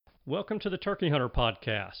Welcome to the Turkey Hunter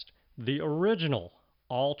Podcast, the original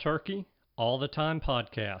all-turkey, all-the-time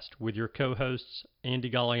podcast with your co-hosts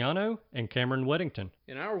Andy Galliano and Cameron Weddington.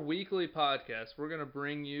 In our weekly podcast, we're going to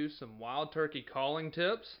bring you some wild turkey calling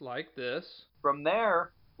tips like this. From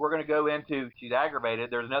there, we're going to go into, she's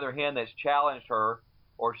aggravated, there's another hen that's challenged her,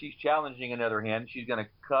 or she's challenging another hen, she's going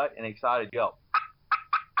to cut an excited yelp.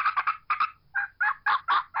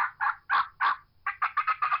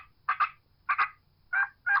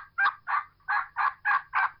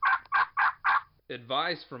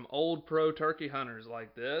 Advice from old pro turkey hunters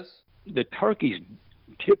like this. The turkeys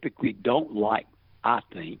typically don't like, I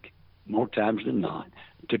think, more times than not,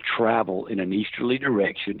 to travel in an easterly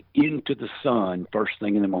direction into the sun first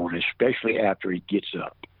thing in the morning, especially after he gets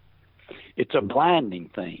up. It's a blinding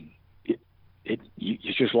thing.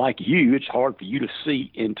 It's just like you. It's hard for you to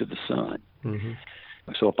see into the sun. Mm-hmm.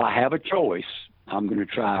 So if I have a choice, I'm going to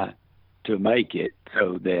try to make it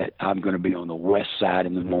so that I'm going to be on the west side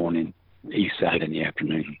in the morning, east side in the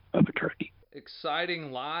afternoon of a turkey.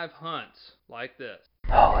 Exciting live hunts like this.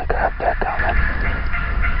 Holy crap, they're coming.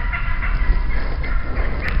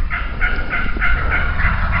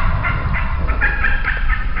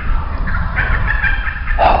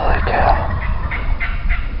 Holy cow.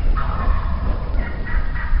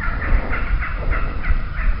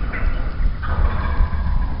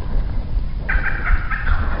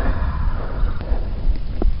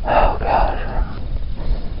 Oh, God.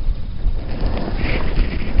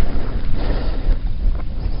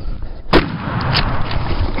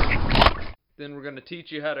 Then we're going to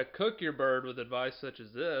teach you how to cook your bird with advice such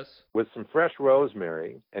as this. With some fresh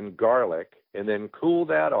rosemary and garlic, and then cool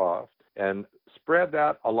that off and spread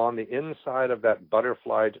that along the inside of that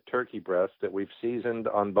butterflied turkey breast that we've seasoned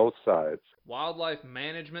on both sides. Wildlife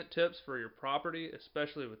management tips for your property,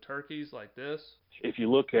 especially with turkeys like this. If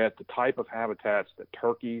you look at the type of habitats that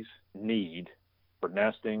turkeys need for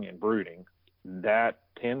nesting and brooding, that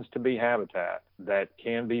tends to be habitat that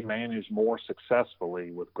can be managed more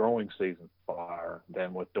successfully with growing season fire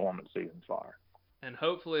than with dormant season fire. And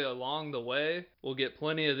hopefully along the way, we'll get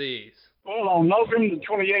plenty of these. Well, on November the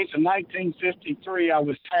 28th of 1953, I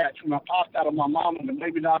was hatched. When I popped out of my mom and the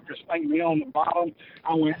baby doctor spanked me on the bottom,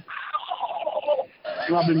 I went, ow!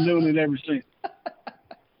 And I've been doing it ever since.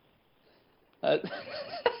 I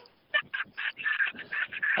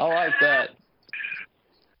like that.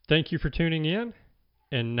 Thank you for tuning in.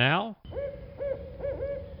 And now,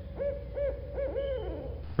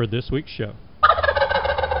 for this week's show.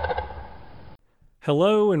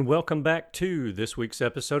 Hello and welcome back to this week's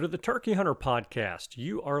episode of the Turkey Hunter Podcast.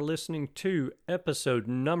 You are listening to episode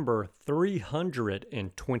number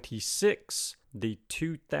 326, the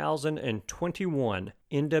 2021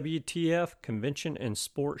 NWTF Convention and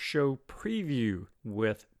Sports Show preview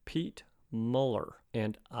with Pete Muller.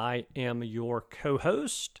 And I am your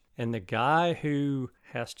co-host and the guy who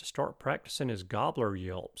has to start practicing his gobbler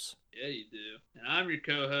yelps. Yeah, you do. And I'm your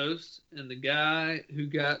co-host and the guy who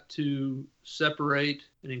got to separate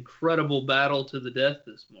an incredible battle to the death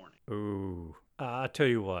this morning. Ooh, I tell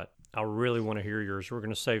you what, I really want to hear yours. We're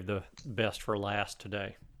going to save the best for last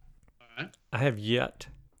today. All right. I have yet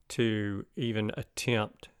to even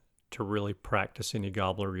attempt to really practice any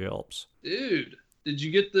gobbler yelps. Dude, did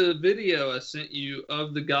you get the video I sent you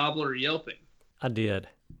of the gobbler yelping? I did.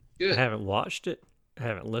 Good. I haven't watched it. I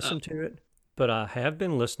haven't listened to it. But I have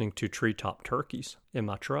been listening to Treetop Turkeys in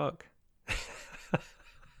my truck.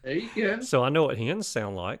 There you go. So I know what hens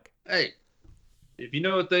sound like. Hey, if you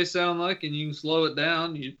know what they sound like and you can slow it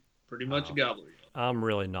down, you pretty much a gobbler yelp. I'm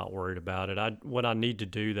really not worried about it. What I need to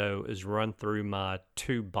do, though, is run through my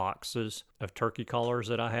 2 boxes of turkey collars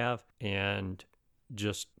that I have and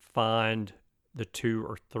just find the 2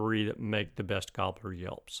 or 3 that make the best gobbler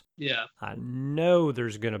yelps. Yeah. I know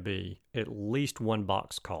there's going to be at least 1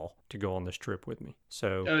 box call to go on this trip with me.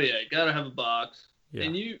 So. Oh, yeah. You got to have a box. Yeah.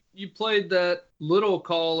 And you played that little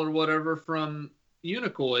call or whatever from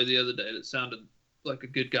Unicoi the other day that sounded like a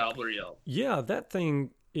good gobbler yelp. Yeah, that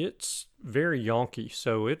thing, it's very yonky.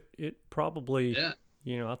 So it probably,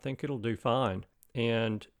 Yeah. I think it'll do fine.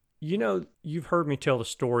 And, you've heard me tell the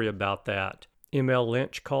story about that ML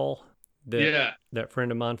Lynch call that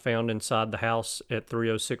friend of mine found inside the house at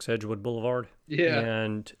 306 Edgewood Boulevard. Yeah.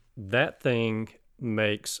 And that thing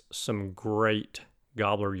makes some great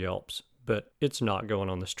gobbler yelps, but it's not going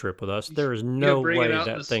on this trip with us. There is no way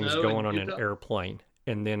that thing's going on an airplane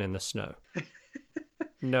and then in the snow.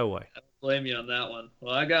 No way. I blame you on that one.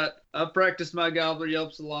 Well, I've practiced my gobbler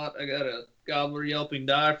yelps a lot. I got a gobbler yelping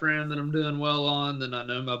diaphragm that I'm doing well on. Then I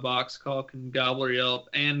know my box call can gobbler yelp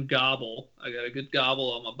and gobble. I got a good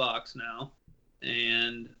gobble on my box now.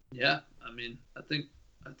 And yeah, I mean, I think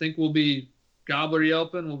I think we'll be gobbler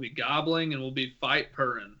yelping, we'll be gobbling, and we'll be fight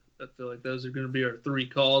purring. I feel like those are going to be our 3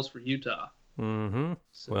 calls for Utah. Mm-hmm.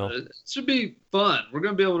 So well, it should be fun. We're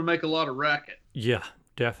going to be able to make a lot of racket. Yeah,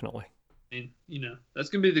 definitely. I mean, that's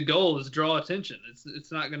going to be the goal, is draw attention.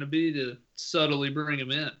 It's not going to be to subtly bring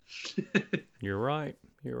them in. You're right.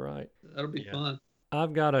 That'll be fun.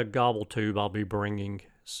 I've got a gobble tube I'll be bringing,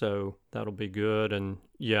 so that'll be good. And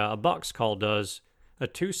yeah, a box call does. A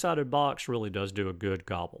 2-sided box really does do a good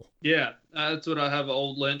gobble. Yeah, that's what I have, an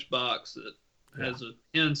old Lynch box that has a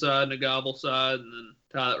inside and a gobble side, and then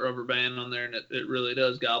tie that rubber band on there, and it really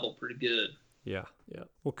does gobble pretty good. Yeah.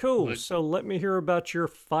 Well, cool. So let me hear about your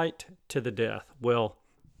fight to the death. Well,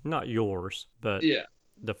 not yours, but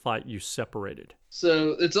the fight you separated.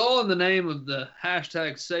 So it's all in the name of the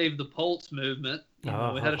hashtag Save the Poults movement. We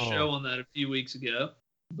had a show on that a few weeks ago,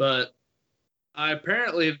 but I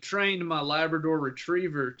apparently have trained my Labrador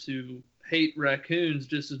Retriever to hate raccoons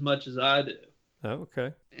just as much as I do. Oh,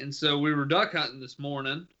 okay. And so we were duck hunting this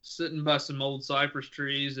morning, sitting by some old cypress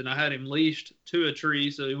trees, and I had him leashed to a tree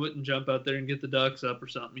so he wouldn't jump out there and get the ducks up or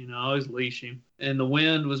something. I always leash him. And the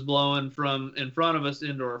wind was blowing from in front of us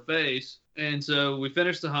into our face. And so we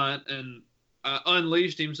finished the hunt, and I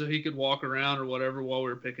unleashed him so he could walk around or whatever while we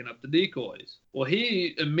were picking up the decoys. Well,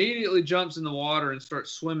 he immediately jumps in the water and starts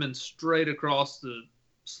swimming straight across the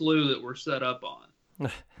slough that we're set up on.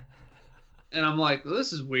 And I'm like, well,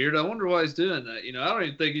 this is weird. I wonder why he's doing that. I don't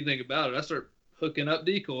even think anything about it. I start hooking up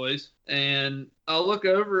decoys, and I look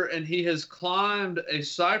over, and he has climbed a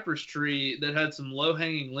cypress tree that had some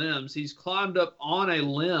low-hanging limbs. He's climbed up on a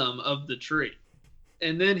limb of the tree,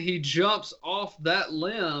 and then he jumps off that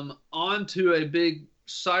limb onto a big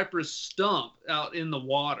cypress stump out in the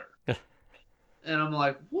water. And I'm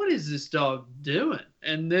like, what is this dog doing?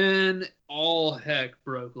 And then all heck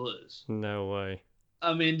broke loose. No way.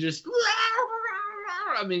 I mean, just...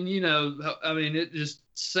 it just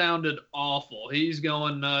sounded awful. He's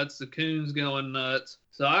going nuts. The coon's going nuts.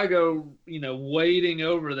 So I go, wading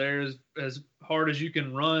over there as hard as you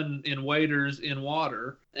can run in waders in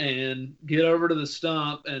water, and get over to the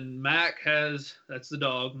stump. And that's the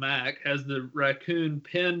dog, Mac, has the raccoon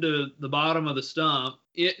pinned to the bottom of the stump.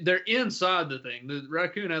 They're inside the thing. The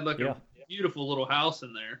raccoon had a beautiful little house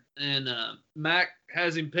in there. And Mac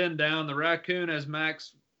has him pinned down. The raccoon has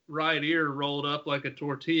Mac's right ear rolled up like a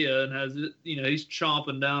tortilla and has it, he's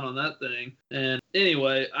chomping down on that thing. And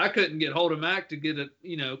anyway, I couldn't get hold of Mac to get it,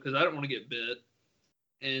 because I don't want to get bit.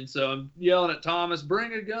 And so I'm yelling at Thomas,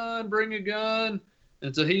 bring a gun.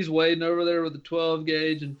 And so he's wading over there with the 12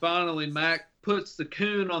 gauge. And finally Mac puts the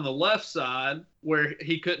coon on the left side where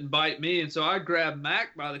he couldn't bite me. And so I grab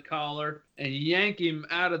Mac by the collar and yank him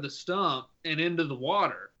out of the stump and into the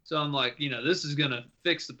water. So I'm like, this is going to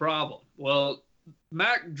fix the problem. Well,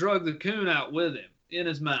 Mac drug the coon out with him in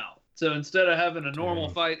his mouth. So instead of having a normal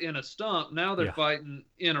fight in a stump, now they're fighting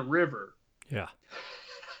in a river. Yeah.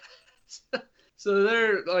 So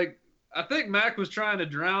they're like, I think Mac was trying to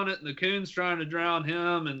drown it and the coon's trying to drown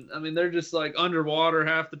him. And they're just like underwater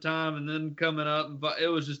half the time and then coming up. It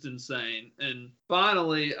was just insane. And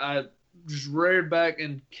finally, I just reared back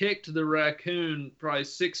and kicked the raccoon probably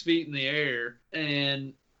 6 feet in the air.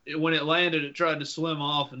 And when it landed, it tried to swim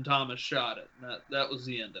off, and Thomas shot it. That was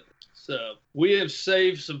the end of it. So we have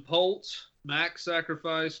saved some poults. Mac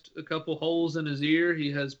sacrificed a couple holes in his ear.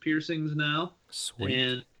 He has piercings now. Sweet.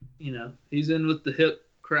 And, he's in with the hip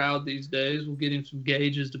crowd these days. We'll get him some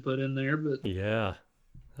gauges to put in there. But yeah,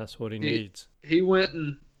 that's what he needs. He went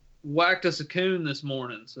and whacked us a coon this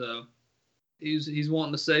morning. So he's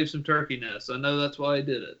wanting to save some turkey nests. I know that's why he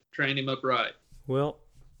did it. Train him up right. Well,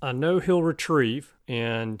 I know he'll retrieve,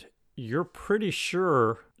 and you're pretty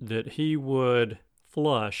sure that he would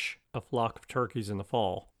flush a flock of turkeys in the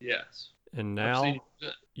fall. Yes. And now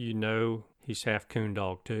he's half coon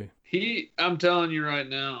dog too. I'm telling you right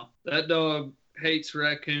now, that dog hates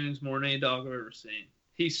raccoons more than any dog I've ever seen.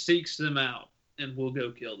 He seeks them out and will go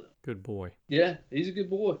kill them. Good boy. Yeah, he's a good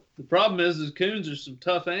boy. The problem is coons are some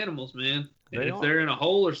tough animals, man. And if they're in a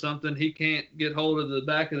hole or something, he can't get hold of the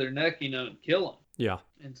back of their neck, and kill them. Yeah.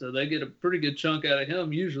 And so they get a pretty good chunk out of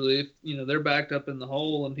him usually if, they're backed up in the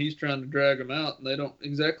hole and he's trying to drag them out and they don't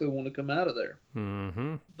exactly want to come out of there.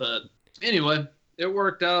 Mm-hmm. But anyway, it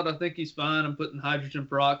worked out. I think he's fine. I'm putting hydrogen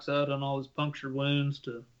peroxide on all his puncture wounds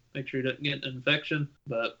to make sure he doesn't get an infection.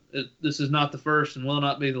 But this is not the first and will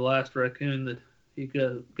not be the last raccoon that he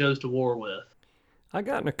goes to war with. I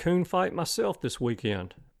got in a coon fight myself this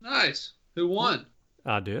weekend. Nice. Who won?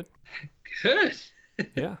 I did. Good.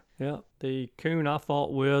 Yeah. The coon I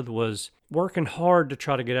fought with was working hard to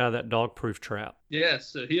try to get out of that dog-proof trap. Yeah,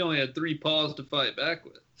 so he only had 3 paws to fight back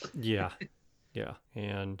with. Yeah. Yeah.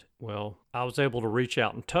 And, well, I was able to reach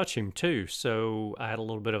out and touch him too. So I had a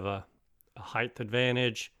little bit of a height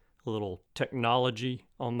advantage, a little technology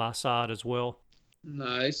on my side as well.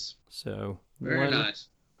 Nice. So very nice.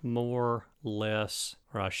 More, less,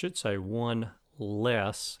 or I should say one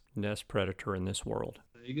less nest predator in this world.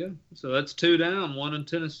 There you go. So that's 2 down, 1 in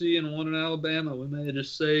Tennessee and 1 in Alabama. We may have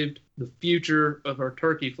just saved the future of our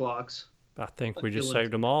turkey flocks. I think we just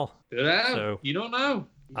saved them all. Could have. So you don't know.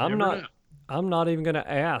 I'm not even going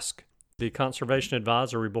to ask the Conservation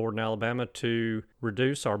Advisory Board in Alabama to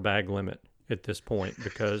reduce our bag limit at this point,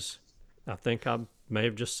 because I think I may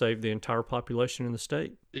have just saved the entire population in the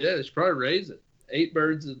state. Yeah, they should probably raise it. 8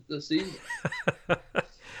 birds a season.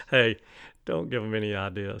 Hey, don't give them any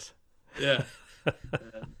ideas. Yeah.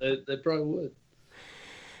 They probably would.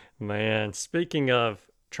 Man, speaking of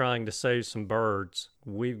trying to save some birds,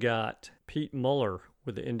 we've got Pete Muller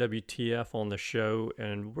with the NWTF on the show,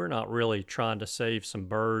 and we're not really trying to save some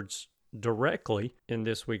birds directly in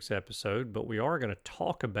this week's episode, but we are going to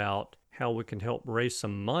talk about how we can help raise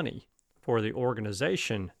some money for the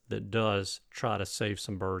organization that does try to save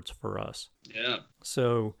some birds for us. Yeah.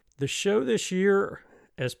 So the show this year,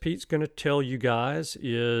 as Pete's going to tell you guys,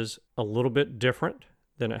 is a little bit different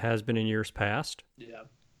than it has been in years past. Yeah.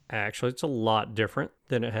 Actually, it's a lot different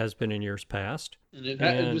than it has been in years past. And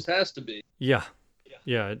it just has to be. Yeah.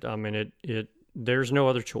 I mean, there's no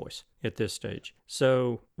other choice at this stage.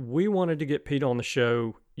 So we wanted to get Pete on the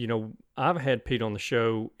show. You know, I've had Pete on the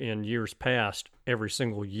show in years past every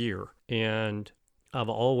single year, and I've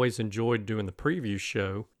always enjoyed doing the preview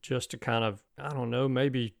show just to kind of, I don't know,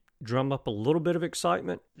 maybe drum up a little bit of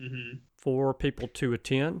excitement for people to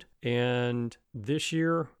attend. And this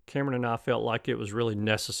year, Cameron and I felt like it was really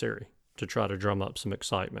necessary to try to drum up some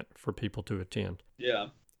excitement for people to attend. Yeah.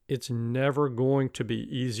 It's never going to be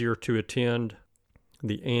easier to attend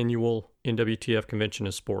the annual NWTF Convention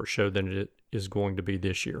and Sports Show than it is going to be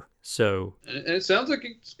this year. So, and it sounds like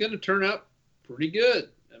it's going to turn out pretty good.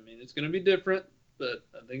 I mean, it's going to be different, but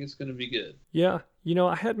I think it's going to be good. Yeah. You know,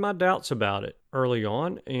 I had my doubts about it early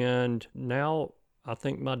on, and now I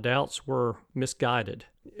think my doubts were misguided.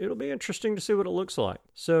 It'll be interesting to see what it looks like.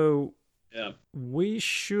 So, yeah, we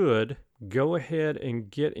should go ahead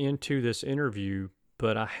and get into this interview,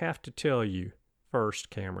 but I have to tell you first,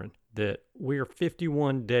 Cameron, that we are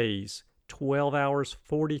 51 days, 12 hours,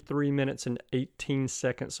 43 minutes, and 18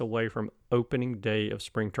 seconds away from opening day of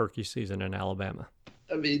spring turkey season in Alabama.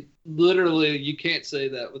 I mean, literally, you can't say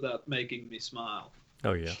that without making me smile.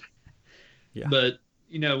 Oh, yeah. Yeah. But,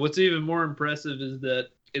 you know, what's even more impressive is that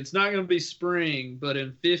it's not going to be spring, but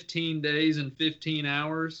in 15 days and 15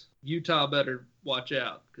 hours, Utah better watch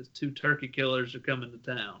out because 2 turkey killers are coming to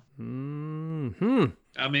town. Mm-hmm.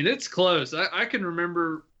 I mean, it's close. I can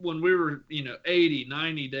remember when we were, 80,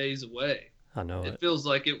 90 days away. I know it. It feels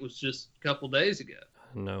like it was just a couple days ago.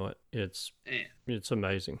 I know it. It's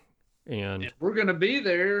amazing. And we're going to be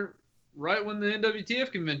there right when the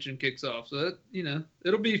NWTF convention kicks off. So, that,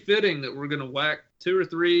 it'll be fitting that we're going to whack 2 or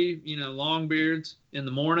 3, long beards in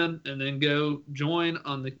the morning and then go join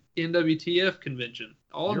on the NWTF convention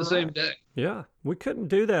all on the same day. Yeah. We couldn't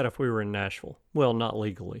do that if we were in Nashville. Well, not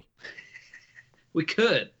legally. We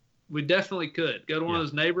could. We definitely could. Go to one of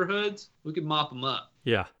those neighborhoods. We could mop them up.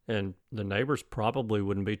 Yeah. And the neighbors probably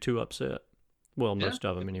wouldn't be too upset. Well, most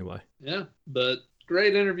of them anyway. Yeah. But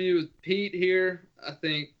great interview with Pete here. I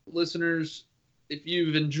think listeners, if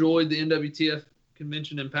you've enjoyed the NWTF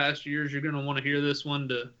convention in past years, you're going to want to hear this one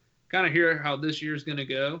to kind of hear how this year's going to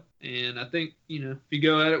go. And I think, if you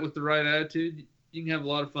go at it with the right attitude, you can have a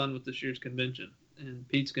lot of fun with this year's convention. And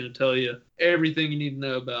Pete's going to tell you everything you need to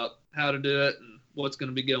know about how to do it and what's going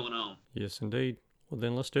to be going on. Yes, indeed. Well,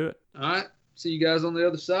 then let's do it. All right. See you guys on the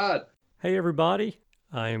other side. Hey, everybody.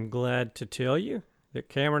 I am glad to tell you that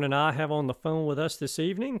Cameron and I have on the phone with us this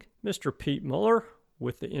evening Mr. Pete Muller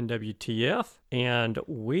with the NWTF, and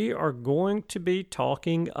we are going to be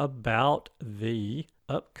talking about the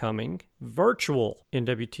upcoming virtual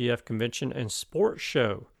NWTF Convention and Sports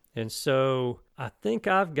Show. And so I think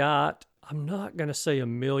I'm not going to say a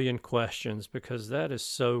million questions because that is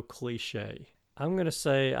so cliche. I'm going to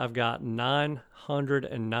say I've got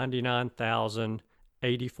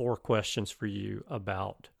 999,084 questions for you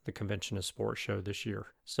about the Convention and Sports Show this year.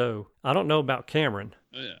 So I don't know about Cameron,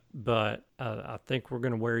 but I think we're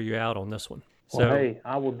going to wear you out on this one. Well, hey,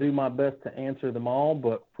 I will do my best to answer them all,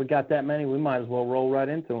 but if we got that many, we might as well roll right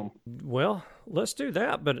into them. Well, let's do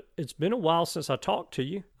that, but it's been a while since I talked to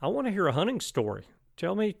you. I want to hear a hunting story.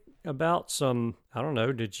 Tell me about some, I don't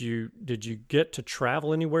know, did you get to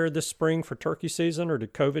travel anywhere this spring for turkey season, or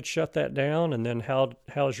did COVID shut that down? And then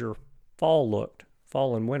how's your fall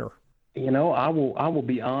and winter? I will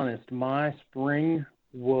be honest. My spring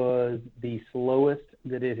was the slowest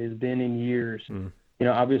that it has been in years.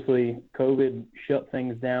 Obviously COVID shut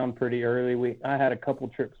things down pretty early. I had a couple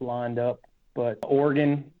trips lined up, but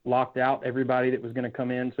Oregon locked out everybody that was going to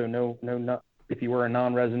come in. So no, if you were a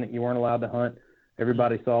non-resident, you weren't allowed to hunt.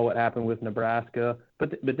 Everybody saw what happened with Nebraska,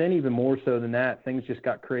 but then even more so than that, things just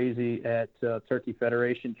got crazy at Turkey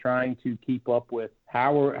Federation, trying to keep up with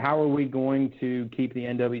how are we going to keep the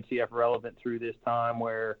NWTF relevant through this time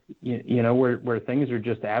where where things are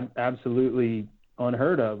just absolutely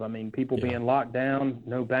unheard of. I mean, people being locked down,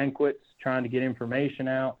 no banquets, trying to get information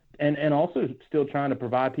out, and also still trying to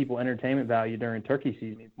provide people entertainment value during turkey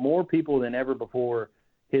season. More people than ever before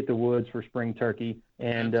hit the woods for spring turkey.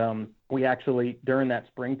 And we actually, during that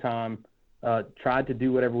springtime, tried to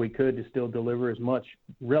do whatever we could to still deliver as much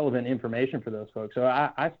relevant information for those folks. So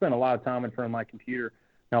I spent a lot of time in front of my computer.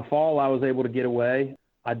 Now, fall, I was able to get away.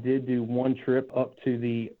 I did do one trip up to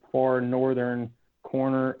the far northern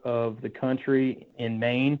corner of the country in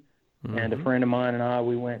Maine. And a friend of mine and I,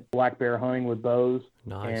 we went black bear hunting with bows.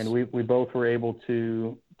 Nice. And we both were able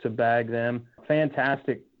to bag them.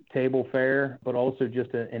 Fantastic table fare, but also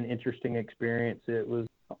just an interesting experience. It was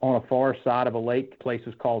on a far side of a lake. The place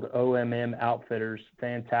was called OMM Outfitters.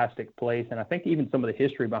 Fantastic place. And I think even some of the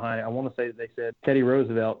history behind it, I want to say that they said Teddy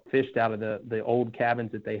Roosevelt fished out of the old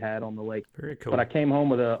cabins that they had on the lake. Very cool. But I came home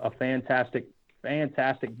with a fantastic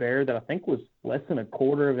bear that I think was less than a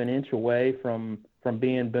quarter of an inch away from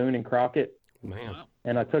being Boone and Crockett. Man.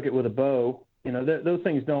 And I took it with a bow. Those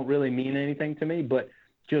things don't really mean anything to me, but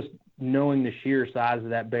just knowing the sheer size of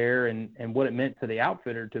that bear and what it meant to the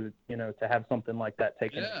outfitter to have something like that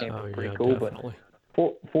taken to camp was pretty cool. Definitely.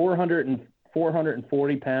 But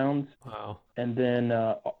 440 pounds. Wow. And then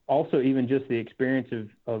also even just the experience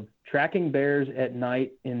of tracking bears at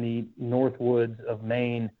night in the north woods of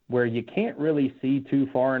Maine, where you can't really see too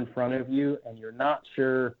far in front of you and you're not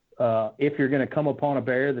sure if you're going to come upon a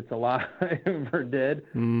bear that's alive or dead.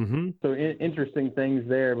 So interesting things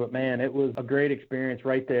there. But, man, it was a great experience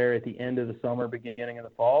right there at the end of the summer, beginning of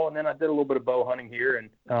the fall. And then I did a little bit of bow hunting here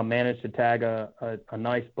and managed to tag a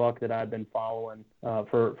nice buck that I'd been following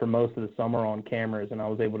for most of the summer on cameras, and I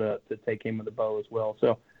was able to take him with a bow as well.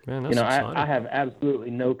 So, man, that's exciting. I have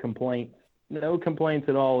absolutely no complaints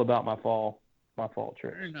at all about my fall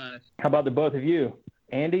trip. Very nice. How about the both of you?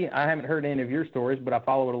 Andy, I haven't heard any of your stories, but I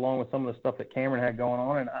followed along with some of the stuff that Cameron had going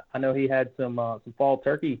on, and I know he had some fall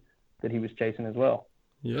turkey that he was chasing as well.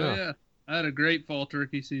 Yeah. Oh, yeah. I had a great fall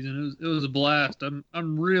turkey season. It was a blast.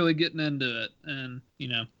 I'm really getting into it, and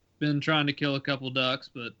been trying to kill a couple ducks,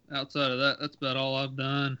 but outside of that, that's about all I've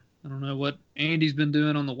done. I don't know what Andy's been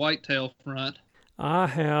doing on the whitetail front. I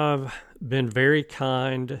have been very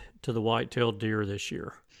kind to the white-tailed deer this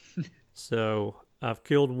year. So I've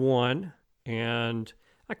killed one, and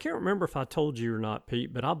I can't remember if I told you or not,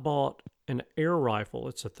 Pete, but I bought an air rifle.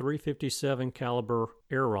 It's a .357 caliber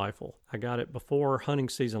air rifle. I got it before hunting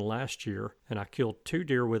season last year, and I killed 2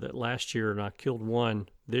 deer with it last year, and I killed 1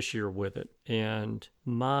 this year with it. And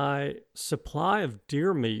my supply of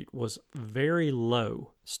deer meat was very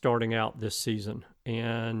low starting out this season.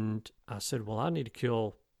 And I said, well, I need to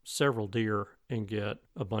kill several deer and get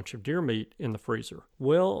a bunch of deer meat in the freezer.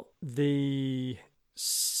 Well, the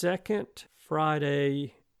second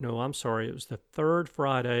Friday, no, I'm sorry, it was the third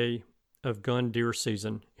Friday of gun deer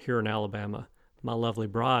season here in Alabama. My lovely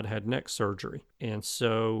bride had neck surgery. And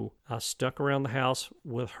so I stuck around the house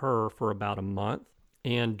with her for about a month.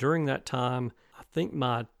 And during that time, I think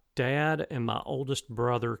my dad and my oldest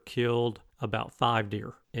brother killed about 5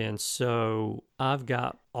 deer. And so I've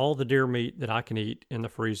got all the deer meat that I can eat in the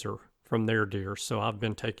freezer from their deer. So I've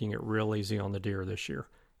been taking it real easy on the deer this year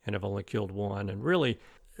and have only killed 1. And really,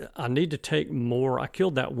 I need to take more. I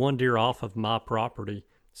killed that 1 deer off of my property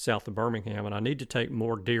south of Birmingham, and I need to take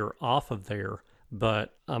more deer off of there,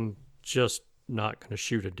 but I'm just not going to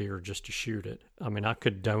shoot a deer just to shoot it. I mean, I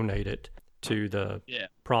could donate it to the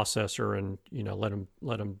processor and,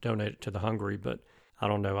 let them donate it to the hungry, but I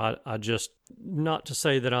don't know. I just, not to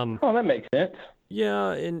say that I'm... Oh, that makes sense.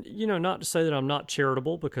 Yeah, and, not to say that I'm not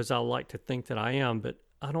charitable, because I like to think that I am, but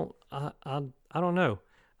I don't know.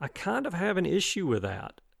 I kind of have an issue with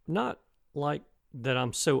that. Not like that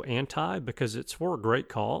I'm so anti, because it's for a great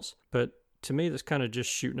cause, but to me that's kind of just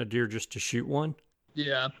shooting a deer just to shoot one.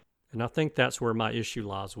 Yeah. And I think that's where my issue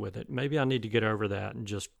lies with it. Maybe I need to get over that and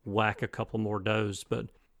just whack a couple more does, but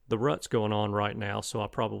the rut's going on right now, so I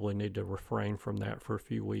probably need to refrain from that for a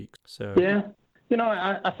few weeks. So yeah.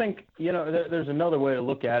 I think, there's another way to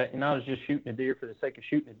look at it. And I was just shooting a deer for the sake of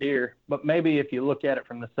shooting a deer. But maybe if you look at it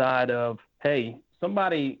from the side of, hey,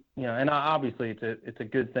 somebody, and obviously it's a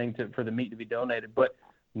good thing for the meat to be donated, but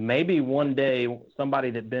maybe one day somebody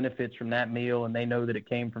that benefits from that meal and they know that it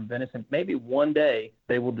came from venison, maybe one day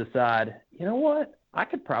they will decide, you know what, I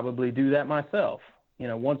could probably do that myself,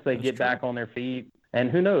 once they get back on their feet. And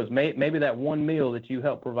who knows, maybe that one meal that you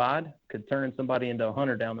help provide could turn somebody into a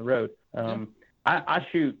hunter down the road. I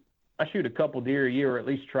shoot a couple deer a year, or at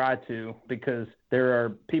least try to, because there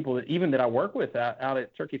are people that I work with out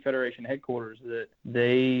at Turkey Federation headquarters that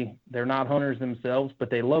they're not hunters themselves, but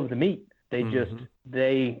they love the meat. They just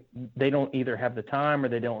they don't either have the time or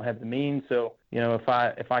they don't have the means. So if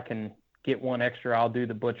I can get one extra, I'll do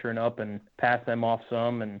the butchering up and pass them off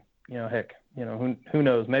some. And heck, who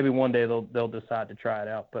knows? Maybe one day they'll decide to try it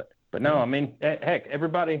out. But no, I mean, heck,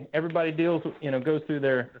 everybody deals, goes through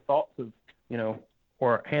their thoughts of,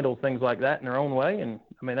 or handles things like that in their own way. And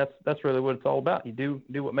I mean, that's really what it's all about. You do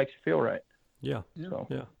what makes you feel right. Yeah. So.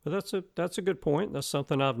 Yeah. But that's a good point. That's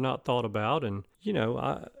something I've not thought about. And,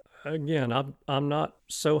 I'm not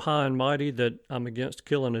so high and mighty that I'm against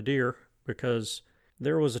killing a deer, because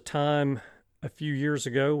there was a time a few years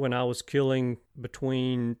ago when I was killing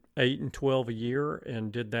between 8 and 12 a year,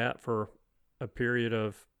 and did that for a period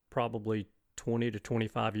of probably 20 to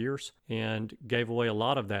 25 years, and gave away a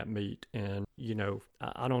lot of that meat. And,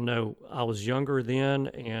 I don't know, I was younger then,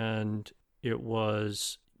 and it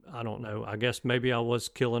was, I don't know, I guess maybe I was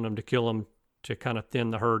killing them to kind of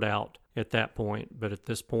thin the herd out at that point. But at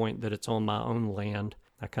this point that it's on my own land,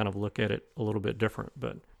 I kind of look at it a little bit different.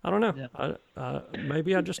 But I don't know. Yeah.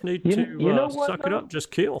 Maybe I just need to suck it up,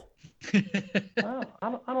 just kill. Well,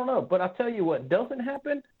 I don't know. But I'll tell you what doesn't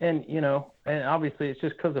happen. And, and obviously it's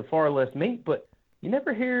just because of far less meat, but you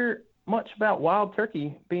never hear much about wild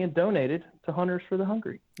turkey being donated to Hunters for the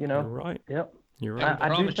Hungry. You're right. Yep. You're right.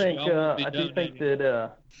 I do think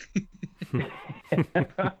that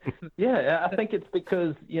yeah, I think it's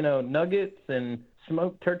because, nuggets and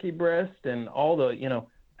smoked turkey breast and all the,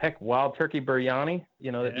 heck, wild turkey biryani,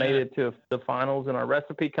 that made it to the finals in our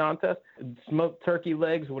recipe contest, smoked turkey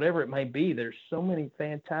legs, whatever it may be. There's so many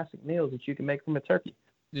fantastic meals that you can make from a turkey.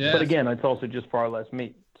 Yeah. But again, it's also just far less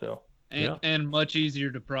meat. So. And much easier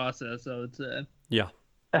to process, I would say. Yeah.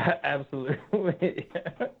 Absolutely.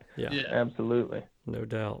 Yeah. Absolutely. No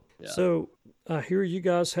doubt. Yeah. So I hear you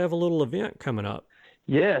guys have a little event coming up.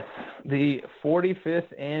 Yes, the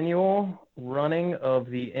 45th annual running of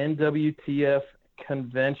the NWTF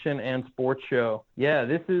Convention and Sports Show. Yeah,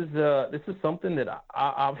 this is something that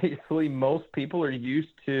obviously most people are used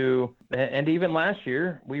to, and even last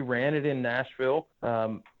year we ran it in Nashville.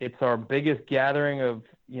 It's our biggest gathering of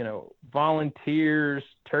volunteers,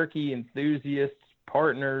 turkey enthusiasts,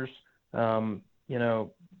 partners,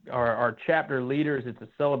 our chapter leaders. It's a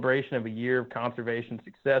celebration of a year of conservation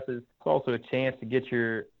successes. It's also a chance to get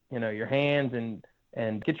your hands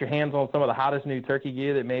and get your hands on some of the hottest new turkey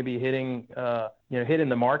gear that may be hitting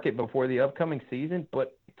the market before the upcoming season.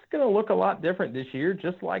 But it's going to look a lot different this year,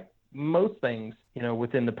 just like most things,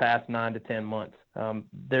 within the past 9 to 10 months.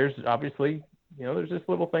 There's obviously, there's this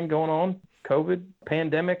little thing going on, COVID,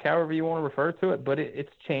 pandemic, however you want to refer to it, but it's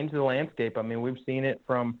changed the landscape. I mean, we've seen it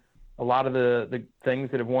from a lot of the things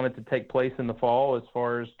that have wanted to take place in the fall, as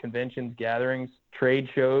far as conventions, gatherings, trade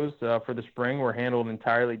shows for the spring were handled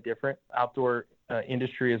entirely different. Outdoor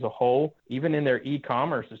industry as a whole, even in their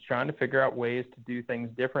e-commerce, is trying to figure out ways to do things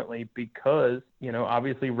differently, because,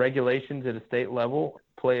 obviously regulations at a state level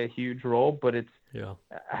play a huge role, but it's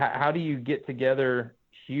how do you get together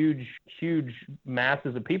huge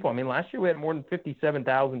masses of people? I mean, last year we had more than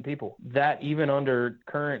 57,000 people. That, even under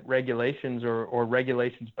current regulations or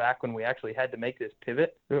regulations back when we actually had to make this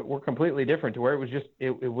pivot, were completely different, to where it was just,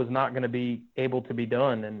 it was not going to be able to be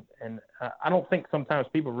done. And I don't think sometimes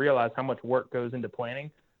people realize how much work goes into planning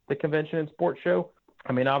the convention and sports show.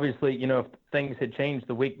 I mean, obviously, if things had changed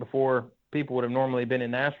the week before, people would have normally been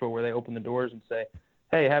in Nashville, where they open the doors and say,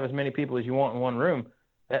 hey, have as many people as you want in one room.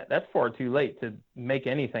 That's far too late to make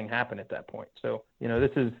anything happen at that point. So,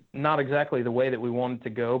 this is not exactly the way that we wanted to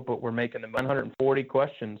go, but we're making them 140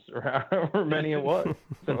 questions, or however many it was.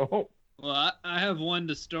 So, well, I have one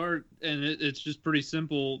to start, and it's just pretty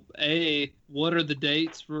simple. What are the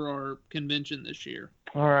dates for our convention this year?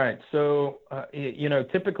 All right. So,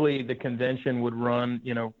 typically the convention would run,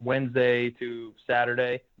 Wednesday to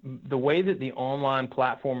Saturday. The way that the online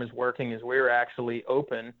platform is working is we're actually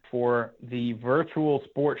open for the virtual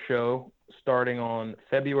sports show starting on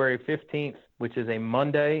February 15th, which is a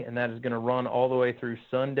Monday, and that is going to run all the way through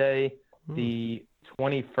Sunday, the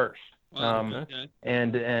 21st. Wow, okay.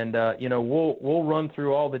 And we'll run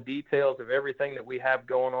through all the details of everything that we have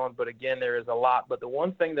going on. But again, there is a lot. But the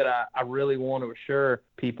one thing that I really want to assure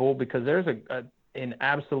people, because there's an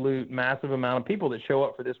absolute massive amount of people that show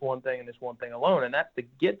up for this one thing and this one thing alone. And that's to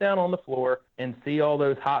get down on the floor and see all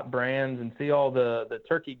those hot brands and see all the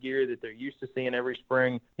turkey gear that they're used to seeing every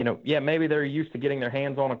spring. Maybe they're used to getting their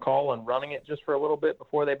hands on a call and running it just for a little bit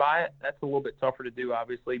before they buy it. That's a little bit tougher to do,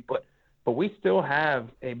 obviously, but we still have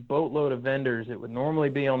a boatload of vendors that would normally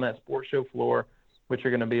be on that sports show floor, which are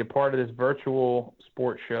going to be a part of this virtual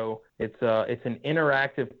sports show. It's an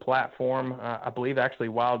interactive platform. I believe actually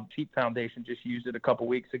Wild Sheep Foundation just used it a couple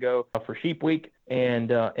weeks ago for Sheep Week,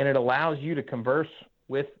 and it allows you to converse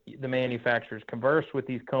with the manufacturers, converse with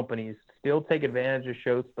these companies, still take advantage of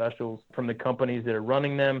show specials from the companies that are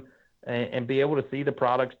running them, and be able to see the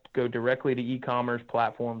products go directly to e-commerce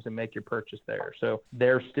platforms and make your purchase there. So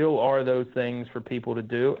there still are those things for people to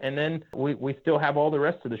do. And then we still have all the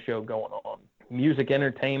rest of the show going on. Music,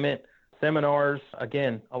 entertainment, seminars.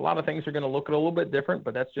 Again, a lot of things are going to look a little bit different,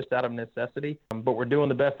 but that's just out of necessity. But we're doing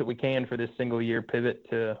the best that we can for this single year pivot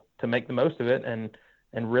to make the most of it and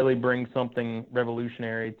really bring something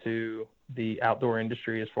revolutionary to the outdoor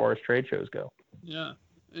industry as far as trade shows go. Yeah.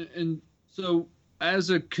 And so as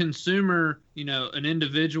a consumer, an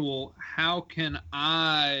individual, how can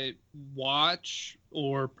I watch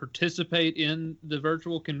or participate in the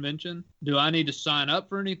virtual convention? Do I need to sign up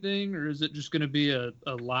for anything, or is it just going to be a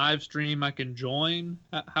live stream I can join?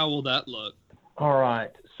 How will that look? All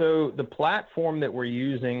right. So the platform that we're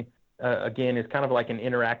using, again, is kind of like an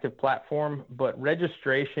interactive platform, but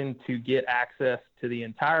registration to get access to the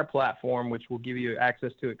entire platform, which will give you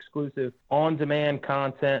access to exclusive on-demand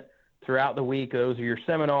content throughout the week. Those are your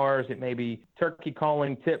seminars. It may be turkey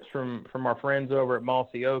calling tips from our friends over at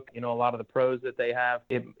Mossy Oak, a lot of the pros that they have.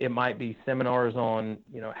 It might be seminars on,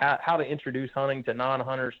 how to introduce hunting to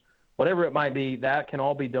non-hunters, whatever it might be. That can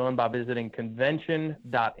all be done by visiting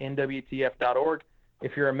convention.nwtf.org.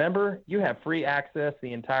 If you're a member, you have free access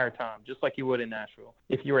the entire time, just like you would in Nashville.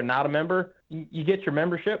 If you are not a member, you get your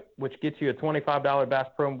membership, which gets you a $25 Bass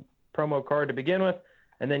promo card to begin with.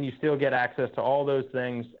 And then you still get access to all those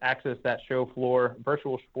things, access that show floor,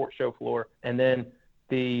 virtual sports show floor. And then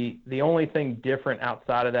the only thing different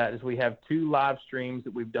outside of that is we have 2 live streams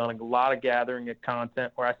that we've done a lot of gathering of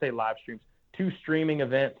content, or I say live streams, 2 streaming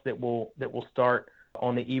events that will start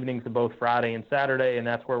on the evenings of both Friday and Saturday, and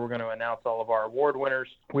that's where we're going to announce all of our award winners.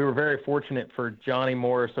 We were very fortunate for Johnny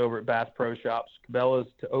Morris over at Bass Pro Shops, Cabela's,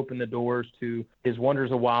 to open the doors to his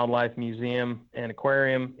Wonders of Wildlife Museum and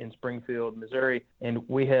Aquarium in Springfield, Missouri, and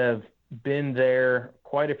we have been there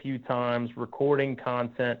quite a few times recording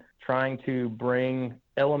content, trying to bring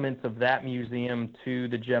elements of that museum to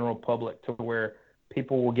the general public to where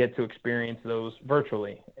people will get to experience those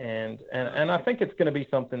virtually. And I think it's going to be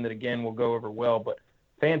something that, again, will go over well, but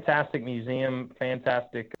fantastic museum,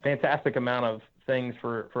 fantastic amount of things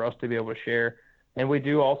for us to be able to share. And we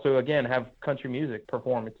do also, again, have country music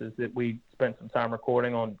performances that we spent some time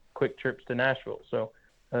recording on quick trips to Nashville. So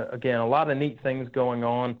again, a lot of neat things going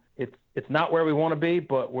on. It's not where we want to be,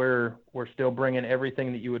 but we're still bringing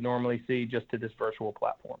everything that you would normally see just to this virtual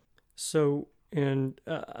platform. So, and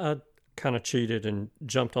I kind of cheated and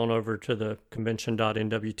jumped on over to the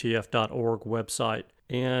convention.nwtf.org website,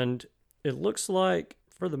 and it looks like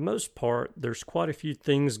for the most part there's quite a few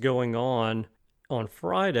things going on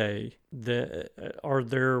Friday. Are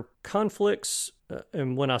there conflicts,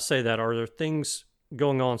 and when I say that, are there things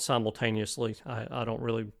going on simultaneously? I don't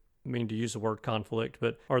really mean to use the word conflict,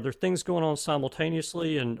 but are there things going on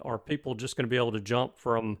simultaneously, and are people just going to be able to jump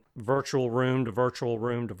from virtual room to virtual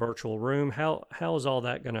room to virtual room? How is all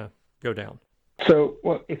that going to go down? So,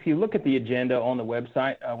 well, if you look at the agenda on the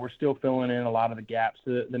website, we're still filling in a lot of the gaps.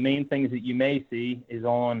 The main things that you may see is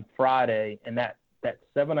on Friday, and that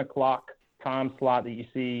 7 o'clock time slot that you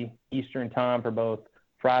see Eastern time for both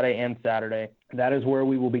Friday and Saturday. That is where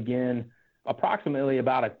we will begin approximately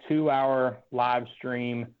about a 2-hour live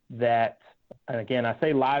stream that, and again, I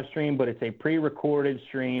say live stream, but it's a pre-recorded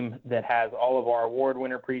stream that has all of our award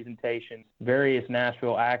winner presentations, various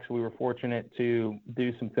Nashville acts. We were fortunate to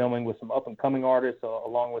do some filming with some up-and-coming artists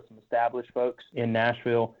along with some established folks in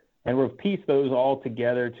Nashville. And we've pieced those all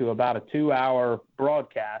together to about a 2-hour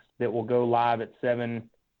broadcast that will go live at 7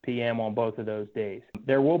 p.m. on both of those days.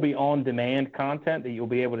 There will be on-demand content that you'll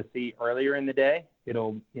be able to see earlier in the day.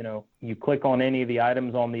 It'll, you click on any of the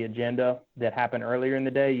items on the agenda that happen earlier in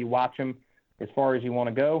the day, you watch them as far as you want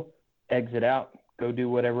to go, exit out, go do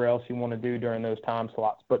whatever else you want to do during those time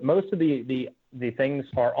slots. But most of the things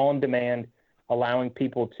are on demand, allowing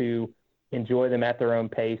people to enjoy them at their own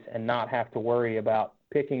pace and not have to worry about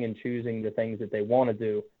picking and choosing the things that they want to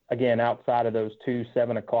do, again, outside of those 2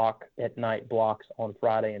 7 o'clock at night blocks on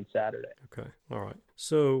Friday and Saturday. Okay. All right.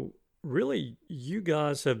 So really, you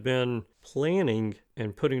guys have been planning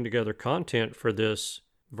and putting together content for this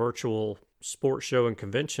virtual sports show and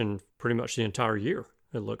convention pretty much the entire year,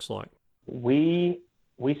 it looks like. We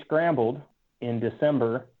scrambled in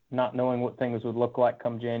December, not knowing what things would look like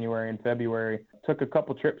come January and February. Took a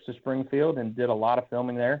couple trips to Springfield and did a lot of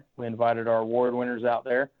filming there. We invited our award winners out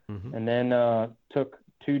there, and then took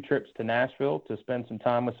 2 trips to Nashville to spend some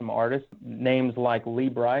time with some artists. Names like Lee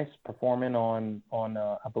Brice performing on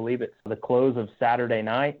I believe it's the close of Saturday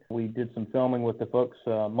night. We did some filming with the folks,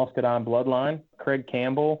 Muscadine Bloodline, Craig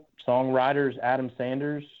Campbell, songwriters, Adam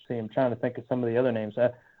Sanders. See, I'm trying to think of some of the other names.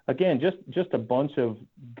 Again, just a bunch of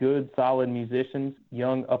good, solid musicians,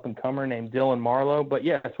 young up-and-comer named Dylan Marlowe. But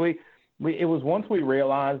yes, it was once we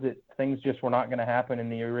realized that things just were not going to happen in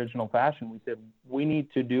the original fashion, we said we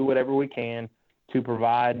need to do whatever we can to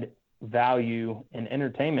provide value and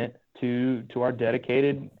entertainment to our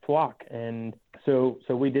dedicated flock. And so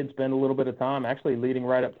we did spend a little bit of time actually leading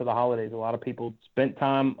right up to the holidays. A lot of people spent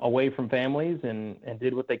time away from families and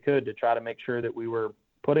did what they could to try to make sure that we were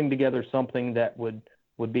putting together something that would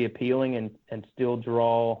be appealing and still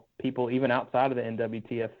draw people even outside of the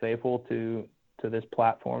NWTF faithful to this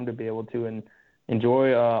platform to be able to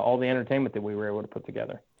enjoy all the entertainment that we were able to put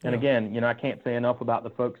together. And again, I can't say enough about the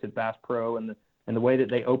folks at Bass Pro and the way that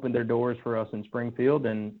they opened their doors for us in Springfield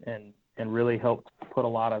and really helped put a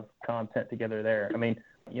lot of content together there. I mean,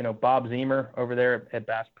 Bob Zemer over there at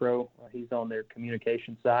Bass Pro, he's on their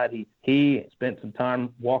communication side. He spent some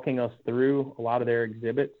time walking us through a lot of their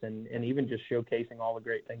exhibits and even just showcasing all the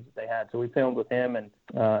great things that they had. So we filmed with him and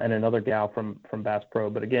another gal from Bass Pro.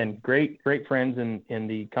 But again, great friends in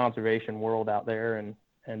the conservation world out there.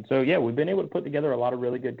 And so, yeah, we've been able to put together a lot of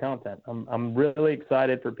really good content. I'm really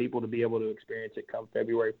excited for people to be able to experience it come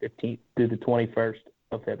February 15th through the 21st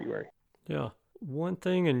of February. Yeah. One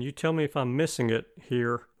thing, and you tell me if I'm missing it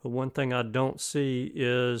here, but one thing I don't see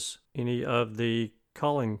is any of the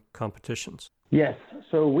calling competitions. Yes.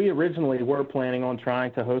 So we originally were planning on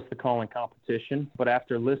trying to host the calling competition, but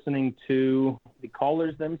after listening to the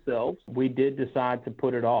callers themselves, we did decide to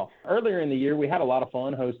put it off. Earlier in the year, we had a lot of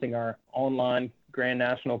fun hosting our online Grand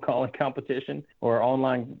National Calling Competition or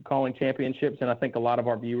online calling championships, and I think a lot of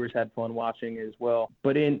our viewers had fun watching as well.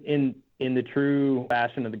 But in the true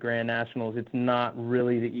fashion of the Grand Nationals, it's not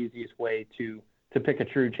really the easiest way to pick a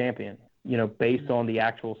true champion, based on the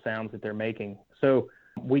actual sounds that they're making. So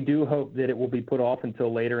we do hope that it will be put off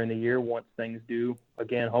until later in the year once things do,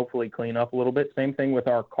 again, hopefully clean up a little bit. Same thing with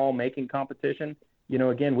our call making competition.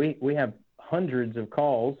 Again, we have hundreds of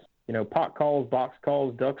calls, pot calls, box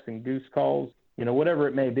calls, ducks and goose calls, whatever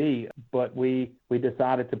it may be. But we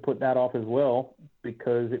decided to put that off as well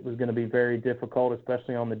because it was going to be very difficult,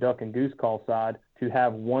 especially on the duck and goose call side, to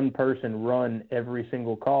have one person run every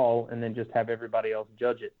single call and then just have everybody else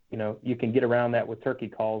judge it. You can get around that with turkey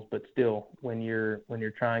calls, but still, when you're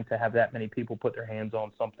trying to have that many people put their hands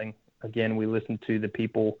on something, again, we listened to the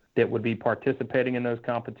people that would be participating in those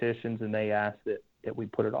competitions, and they asked that we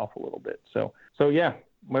put it off a little bit. So yeah.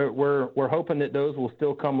 We're hoping that those will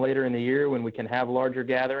still come later in the year when we can have larger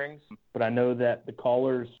gatherings. But I know that the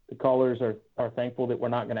callers are thankful that we're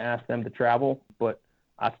not going to ask them to travel. But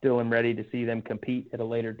I still am ready to see them compete at a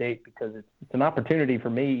later date because it's an opportunity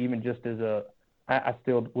for me, even just as I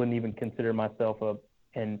still wouldn't even consider myself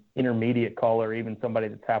an intermediate caller, even somebody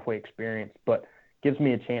that's halfway experienced, but gives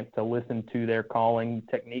me a chance to listen to their calling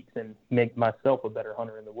techniques and make myself a better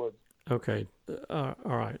hunter in the woods. Okay. All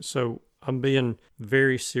right. So I'm being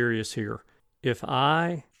very serious here. If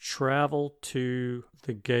I travel to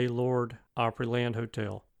the Gaylord Opryland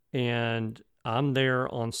Hotel and I'm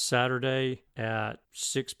there on Saturday at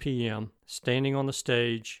 6 p.m., standing on the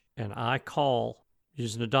stage, and I call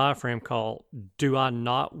using a diaphragm call, do I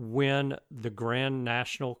not win the Grand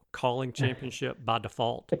National Calling Championship by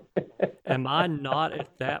default? Am I not at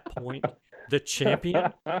that point the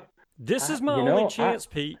champion? This is my only chance,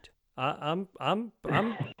 Pete. I'm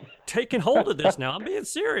taking hold of this now. I'm being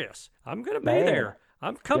serious. I'm going to be there.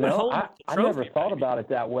 I'm coming home. I never thought about it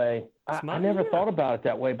that way. I never thought about it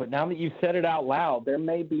that way, but now that you've said it out loud, there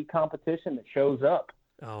may be competition that shows up.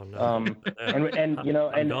 Oh no! And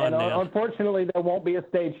unfortunately, there won't be a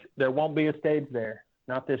stage. There won't be a stage there.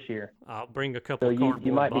 Not this year. I'll bring a couple of cardboard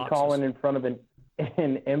you might boxes. Be calling in front of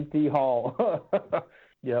an empty hall.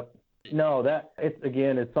 Yep. No,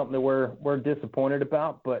 it's something that we're disappointed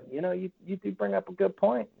about, but you do bring up a good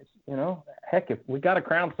point. Heck, if we got to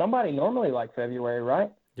crown somebody normally like February,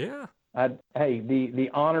 right? Yeah. The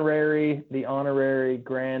honorary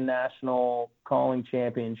Grand National Calling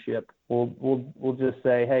Championship. We'll just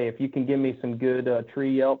say, hey, if you can give me some good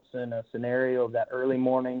tree yelps and a scenario of that early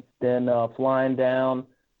morning, then flying down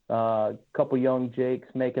a couple young jakes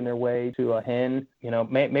making their way to a hen.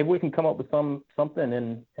 Maybe we can come up with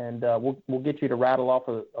something and we'll get you to rattle off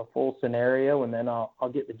a full scenario, and then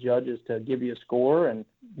I'll get the judges to give you a score. And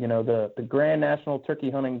the Grand National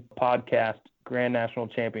Turkey Hunting Podcast Grand National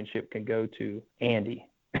Championship can go to Andy.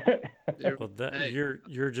 Well,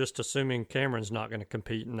 you're just assuming Cameron's not going to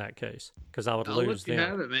compete in that case, because I would lose then. I'll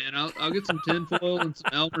let you have it, man. I'll get some tinfoil and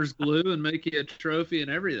some Elmer's glue and make you a trophy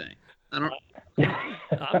and everything.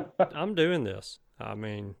 I'm doing this. I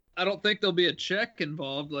mean, I don't think there'll be a check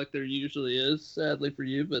involved like there usually is, sadly for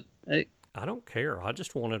you, but hey. I don't care. I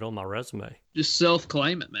just want it on my resume. Just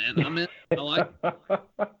self-claim it, man. I'm in. I like it.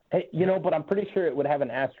 Hey, but I'm pretty sure it would have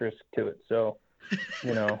an asterisk to it, so,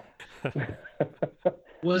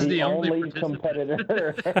 Was the only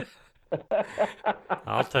competitor.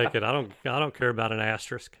 I'll take it. I don't care about an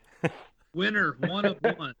asterisk. Winner, 1 of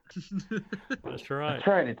 1. That's right. That's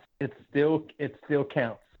right. It still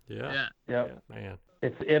counts. Yeah. Yep. Yeah, man.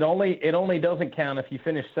 It only doesn't count if you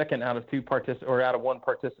finish second out of 2 or out of 1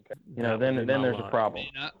 participant. Then there's a problem.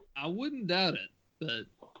 I mean, I wouldn't doubt it,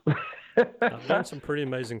 but I've done some pretty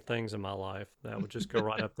amazing things in my life that would just go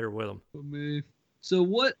right up there with them. So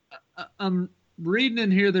what I'm reading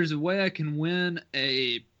in here, there's a way I can win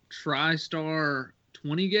a TriStar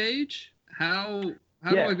 20 gauge. How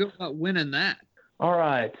do I go about winning that? All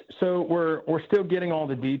right. So we're still getting all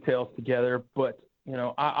the details together, but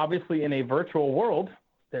obviously in a virtual world,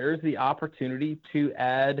 there's the opportunity to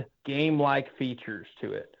add game-like features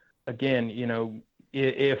to it. Again,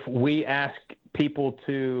 if we ask people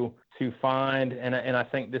to find, and I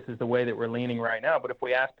think this is the way that we're leaning right now, but if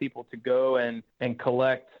we ask people to go and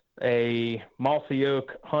collect a Mossy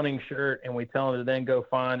Oak hunting shirt, and we tell them to then go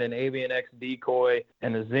find an Avian X decoy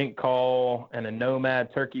and a zinc call and a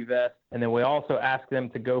Nomad turkey vest, and then we also ask them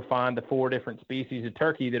to go find the 4 different species of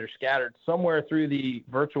turkey that are scattered somewhere through the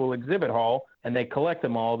virtual exhibit hall, and they collect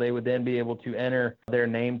them all, they would then be able to enter their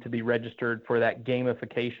name to be registered for that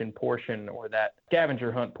gamification portion or that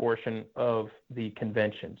scavenger hunt portion of the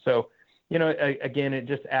convention. So, again, it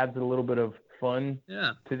just adds a little bit of fun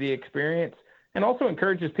to the experience. And also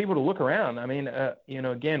encourages people to look around. I mean,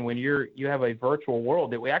 again, when you have a virtual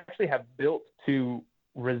world that we actually have built to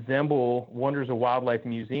resemble Wonders of Wildlife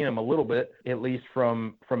Museum a little bit, at least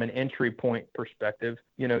from an entry point perspective,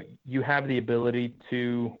 you have the ability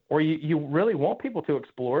to, or you really want people to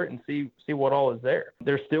explore it and see what all is there.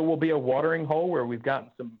 There still will be a watering hole where we've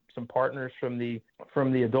gotten some partners from the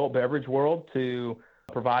adult beverage world to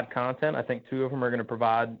provide content. I think 2 of them are going to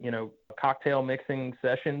provide, cocktail mixing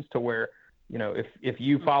sessions to where, if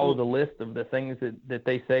you follow the list of the things that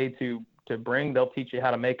they say to bring, they'll teach you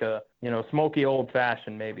how to make a, smoky old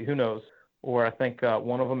fashioned, maybe, who knows? Or I think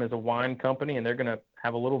one of them is a wine company, and they're going to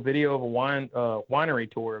have a little video of a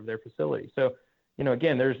winery tour of their facility. So,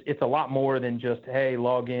 again, it's a lot more than just, hey,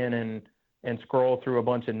 log in and scroll through a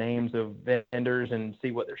bunch of names of vendors and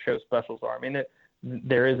see what their show specials are. I mean,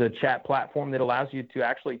 there is a chat platform that allows you to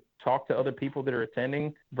actually talk to other people that are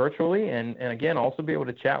attending virtually, and again, also be able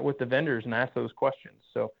to chat with the vendors and ask those questions.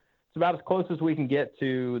 So it's about as close as we can get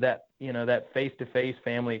to that, that face-to-face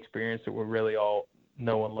family experience that we really all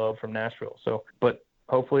know and love from Nashville. So, but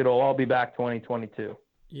hopefully it'll all be back 2022.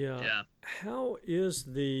 Yeah. How is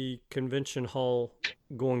the convention hall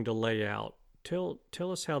going to lay out? Tell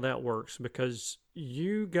us how that works, because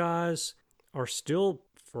you guys are still,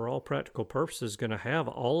 for all practical purposes, going to have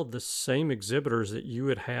all of the same exhibitors that you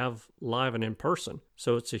would have live and in person.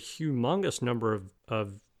 So it's a humongous number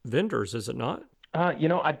of vendors, is it not? I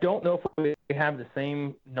don't know if we have the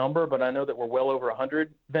same number, but I know that we're well over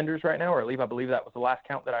 100 vendors right now, or at least I believe that was the last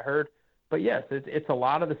count that I heard. But yes, it's a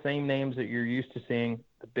lot of the same names that you're used to seeing,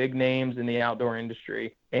 the big names in the outdoor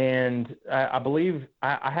industry. And I believe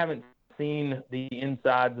I haven't seen the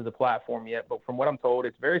insides of the platform yet, but from what I'm told,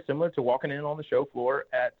 it's very similar to walking in on the show floor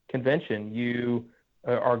at convention. You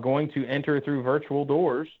are going to enter through virtual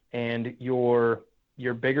doors, and your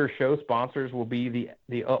bigger show sponsors will be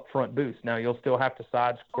the upfront booths. Now, you'll still have to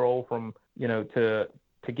side scroll from, to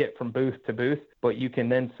get from booth to booth, but you can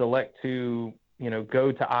then select to,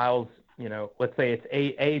 go to aisles, let's say it's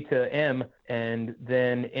A to M and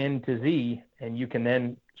then N to Z, and you can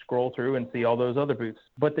then scroll through and see all those other booths.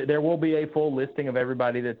 But there will be a full listing of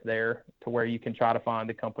everybody that's there, to where you can try to find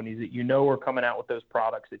the companies that are coming out with those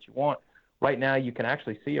products that you want. Right now, you can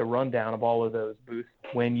actually see a rundown of all of those booths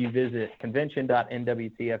when you visit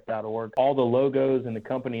convention.nwtf.org. All the logos and the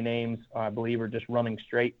company names, I believe, are just running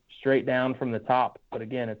straight down from the top. But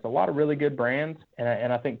again, it's a lot of really good brands,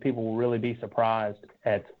 and I think people will really be surprised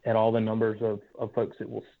at all the numbers of folks that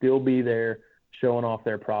will still be there showing off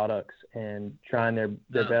their products and trying their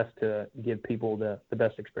best to give people the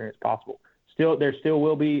best experience possible. There still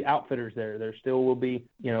will be outfitters there. There still will be,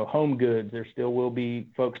 home goods. There still will be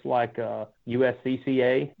folks like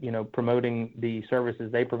USCCA, promoting the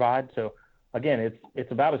services they provide. So again,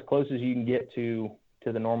 it's about as close as you can get to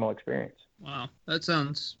the normal experience. Wow, that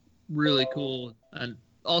sounds really cool, and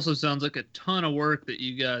also sounds like a ton of work that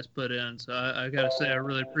you guys put in. So I got to say, I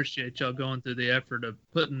really appreciate y'all going through the effort of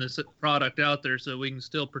putting this product out there so we can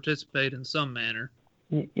still participate in some manner.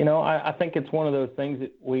 I think it's one of those things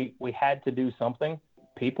that we had to do something.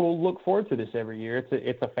 People look forward to this every year.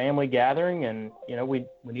 It's a family gathering, and we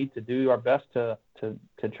need to do our best to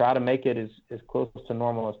try to make it as close to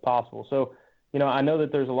normal as possible. So I know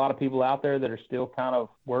that there's a lot of people out there that are still kind of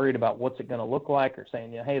worried about what's it going to look like, or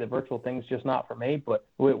saying, hey, the virtual thing's just not for me. But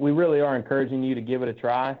we really are encouraging you to give it a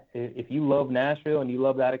try. If you love Nashville and you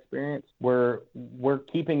love that experience, we're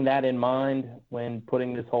keeping that in mind when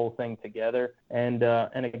putting this whole thing together. And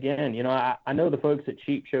again, I know the folks at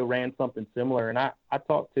Cheap Show ran something similar, and I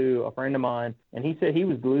talked to a friend of mine, and he said he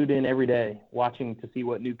was glued in every day watching to see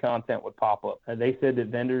what new content would pop up. They said that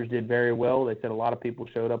vendors did very well. They said a lot of people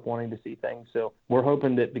showed up wanting to see things. So we're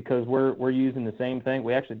hoping that because we're using the same thing,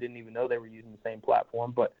 we actually didn't even know they were using the same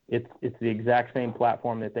platform, but it's the exact same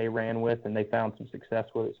platform that they ran with, and they found some success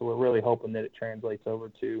with it. So we're really hoping that it translates over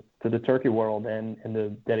to the turkey world and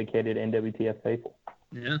the dedicated NWTF faithful.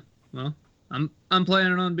 Yeah, well, I'm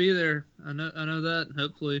planning on be there. I know that, and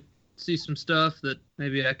hopefully see some stuff that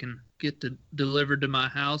maybe I can get delivered to my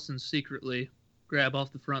house and secretly grab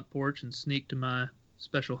off the front porch and sneak to my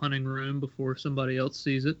special hunting room before somebody else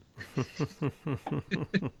sees it.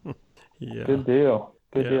 Yeah. Good deal.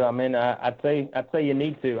 Good deal. I mean, I'd say you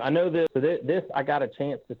need to. I know that this I got a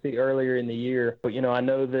chance to see earlier in the year, but I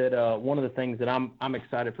know that one of the things that I'm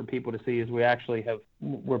excited for people to see is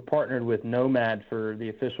we're partnered with Nomad for the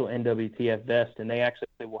official NWTF vest, and they actually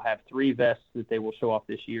will have 3 vests that they will show off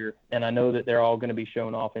this year. And I know that they're all going to be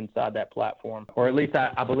shown off inside that platform, or at least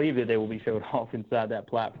I believe that they will be shown off inside that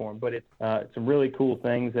platform. But it's some really cool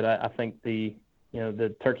things that I think the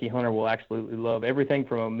turkey hunter will absolutely love. Everything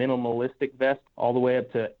from a minimalistic vest all the way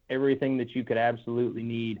up to everything that you could absolutely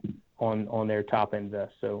need on their top end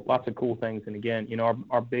vest. So lots of cool things. And again,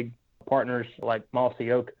 our big partners like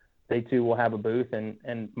Mossy Oak, they too will have a booth.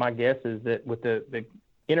 And my guess is that with the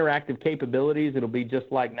interactive capabilities, it'll be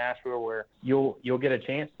just like Nashville, where you'll get a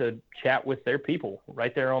chance to chat with their people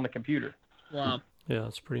right there on the computer. Wow. Yeah,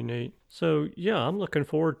 it's pretty neat. So yeah, I'm looking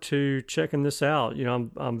forward to checking this out.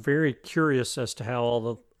 I'm very curious as to how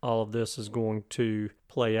all of this is going to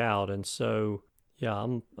play out, and so yeah,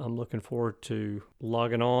 I'm looking forward to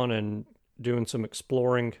logging on and doing some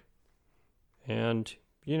exploring. And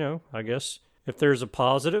I guess if there's a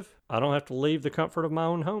positive, I don't have to leave the comfort of my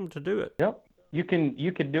own home to do it. Yep, you can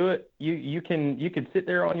do it. You can sit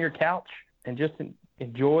there on your couch and just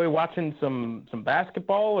enjoy watching some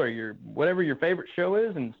basketball or whatever your favorite show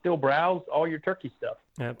is, and still browse all your turkey stuff.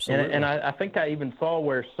 Absolutely. And I think I even saw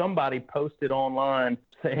where somebody posted online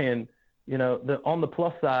saying, on the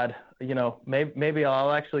plus side, maybe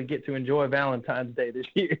I'll actually get to enjoy Valentine's Day this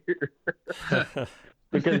year.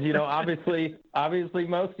 Because obviously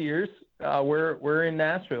most years we're in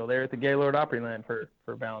Nashville there at the Gaylord Opryland for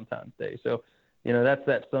Valentine's Day. So that's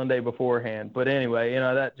that Sunday beforehand. But anyway,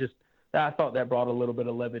 I thought that brought a little bit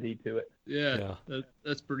of levity to it. Yeah.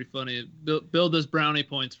 That's pretty funny. Build those brownie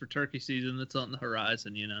points for turkey season that's on the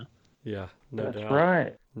horizon, Yeah, no doubt. That's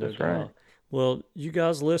right. That's right. Well, you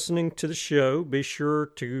guys listening to the show, be sure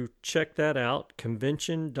to check that out,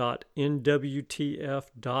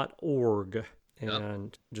 convention.nwtf.org.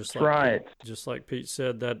 And just like Pete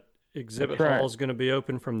said, that exhibit hall is going to be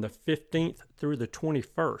open from the 15th through the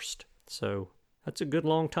 21st. So that's a good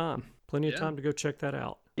long time. Plenty of time to go check that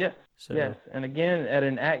out. Yes. Yes. And again,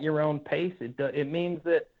 at your own pace, it means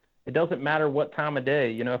that it doesn't matter what time of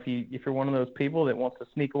day. If you're one of those people that wants to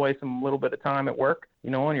sneak away some little bit of time at work,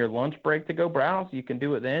 on your lunch break to go browse, you can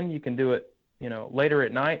do it then. You can do it, later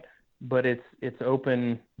at night. But it's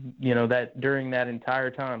open, that during that entire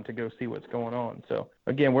time to go see what's going on. So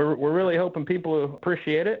again, we're really hoping people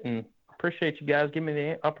appreciate it, and appreciate you guys giving me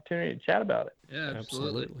the opportunity to chat about it. Yeah,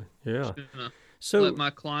 absolutely. Yeah. So let my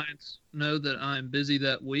clients know that I'm busy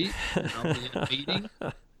that week, and I'll be in a meeting.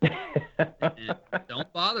 And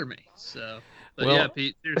don't bother me. So, but yeah,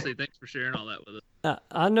 Pete, seriously, thanks for sharing all that with us.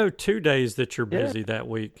 I know 2 days that you're busy that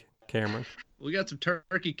week, Cameron. We got some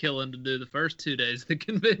turkey killing to do the first 2 days of the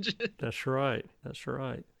convention. That's right.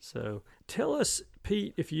 So tell us,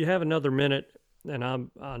 Pete, if you have another minute, and I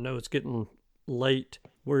know it's getting late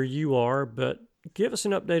where you are, but give us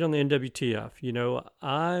an update on the NWTF.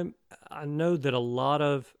 I know that a lot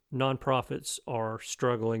of nonprofits are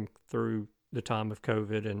struggling through the time of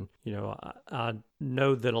COVID. And, I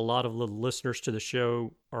know that a lot of the listeners to the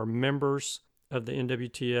show are members of the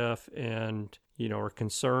NWTF and, are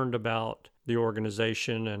concerned about the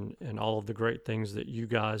organization and all of the great things that you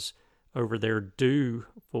guys over there do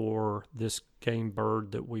for this game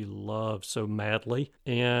bird that we love so madly.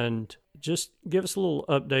 And just give us a little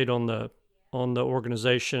update on the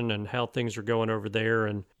organization and how things are going over there.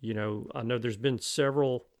 And, I know there's been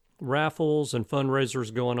several raffles and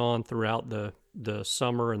fundraisers going on throughout the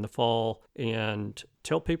summer and the fall, and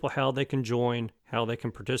tell people how they can join, how they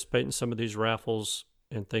can participate in some of these raffles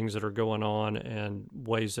and things that are going on, and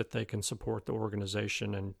ways that they can support the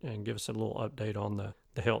organization, and give us a little update on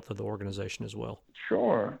the health of the organization as well.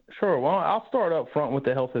 Sure. Well, I'll start up front with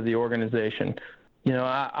the health of the organization.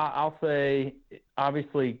 I'll say,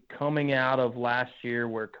 obviously, coming out of last year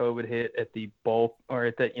where COVID hit at the bulk, or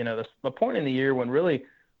at the point in the year when really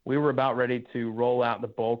we were about ready to roll out the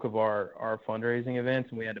bulk of our fundraising events,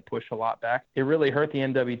 and we had to push a lot back. It really hurt the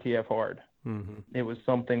NWTF hard. Mm-hmm. It was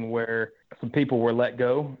something where some people were let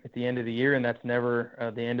go at the end of the year, and that's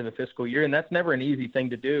never the end of the fiscal year, and that's never an easy thing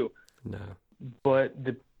to do. No. But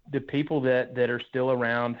the people that are still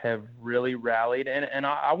around have really rallied, and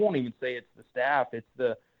I won't even say it's the staff, it's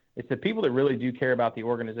the people that really do care about the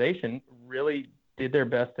organization, really did their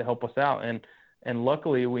best to help us out. And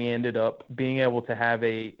luckily, we ended up being able to have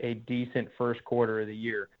a decent first quarter of the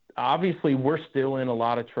year. Obviously, we're still in a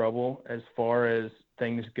lot of trouble as far as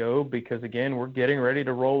things go, because, again, we're getting ready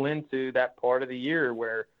to roll into that part of the year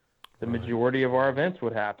where the majority of our events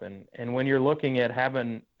would happen. And when you're looking at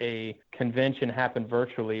having a convention happen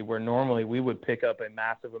virtually, where normally we would pick up a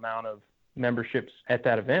massive amount of memberships at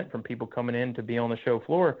that event from people coming in to be on the show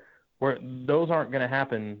floor, where those aren't going to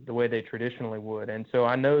happen the way they traditionally would. And so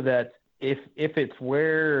I know that if it's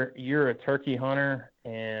where you're a turkey hunter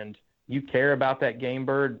and you care about that game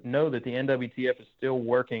bird, know that the NWTF is still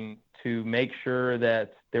working to make sure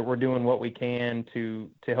that we're doing what we can to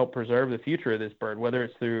help preserve the future of this bird, whether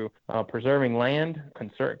it's through preserving land,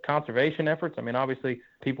 conservation efforts. I mean, obviously,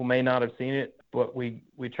 people may not have seen it, but we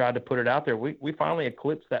tried to put it out there. We finally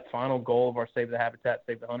eclipsed that final goal of our Save the Habitat,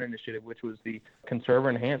 Save the Hunter initiative, which was the conserve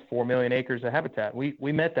and enhance 4 million acres of habitat. We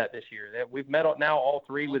met that this year. We've met now all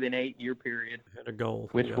three within 8-year period. Had a goal,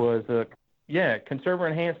 which was conserve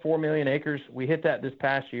and enhance 4 million acres. We hit that this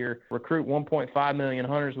past year. Recruit 1.5 million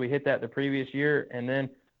hunters. We hit that the previous year. And then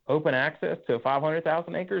open access to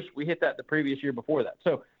 500,000 acres. We hit that the previous year before that.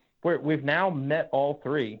 So we've now met all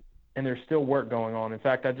three, and there's still work going on. In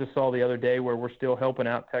fact, I just saw the other day where we're still helping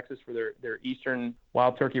out Texas for their eastern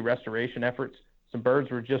wild turkey restoration efforts. Some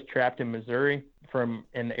birds were just trapped in Missouri from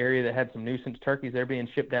an area that had some nuisance turkeys. They're being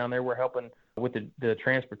shipped down there. We're helping with the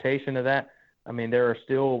transportation of that. I mean, there are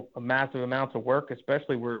still massive amounts of work,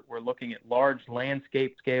 especially we're looking at large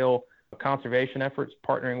landscape scale conservation efforts,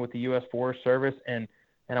 partnering with the U.S. Forest Service. And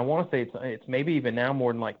I want to say it's maybe even now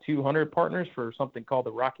more than like 200 partners for something called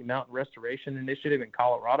the Rocky Mountain Restoration Initiative in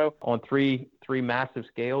Colorado on three massive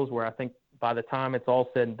scales, where I think by the time it's all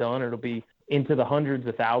said and done, it'll be into the hundreds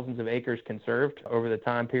of thousands of acres conserved over the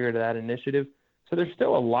time period of that initiative. So there's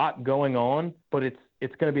still a lot going on, but it's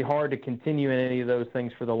going to be hard to continue in any of those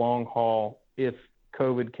things for the long haul if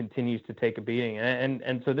COVID continues to take a beating.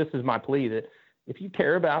 And so this is my plea, that if you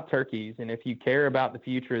care about turkeys and if you care about the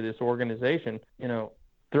future of this organization,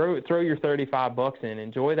 throw your $35 in,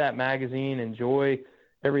 enjoy that magazine, enjoy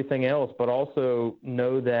everything else, but also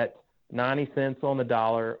know that 90 cents on the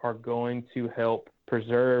dollar are going to help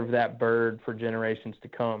preserve that bird for generations to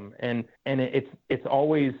come. And it's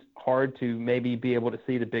always hard to maybe be able to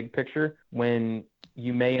see the big picture when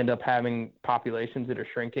you may end up having populations that are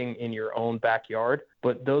shrinking in your own backyard,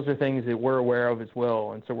 but those are things that we're aware of as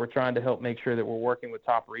well. And so we're trying to help make sure that we're working with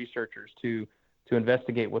top researchers to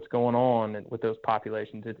investigate what's going on with those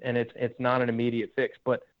populations. It's not an immediate fix,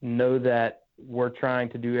 but know that we're trying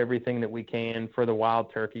to do everything that we can for the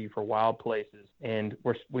wild turkey, for wild places, and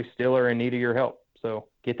we still are in need of your help. So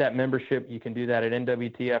get that membership. You can do that at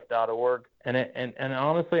nwtf.org. And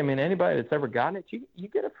honestly, I mean, anybody that's ever gotten it, you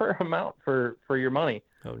get a fair amount for your money.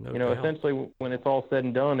 Oh, no doubt. Essentially, when it's all said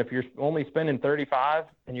and done, if you're only spending $35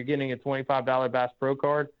 and you're getting a $25 Bass Pro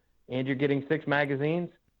Card and you're getting 6 magazines,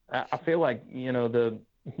 I feel like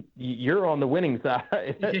you're on the winning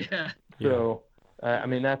side. Yeah. So, I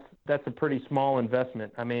mean, that's a pretty small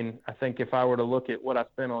investment. I mean, I think if I were to look at what I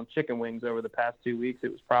spent on chicken wings over the past 2 weeks,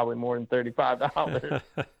 it was probably more than $35.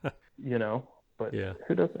 But yeah,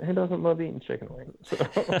 who doesn't love eating chicken wings?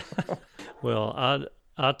 So. Well,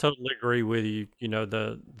 I totally agree with you. You know,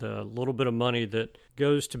 the little bit of money that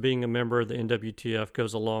goes to being a member of the NWTF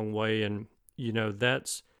goes a long way, and you know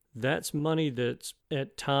that's money that's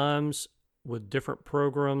at times with different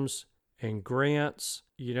programs and grants,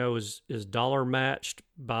 you know, is dollar matched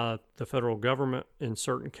by the federal government in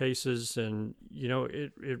certain cases, and you know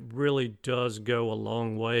it really does go a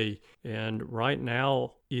long way. And right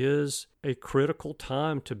now is a critical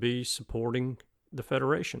time to be supporting the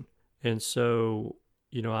Federation, and so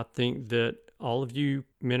you know, I think that all of you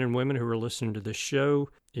men and women who are listening to this show,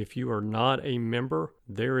 if you are not a member,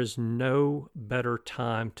 there is no better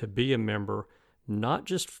time to be a member, not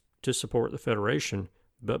just to support the Federation,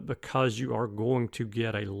 but because you are going to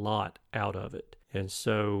get a lot out of it. And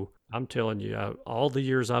so I'm telling you, all the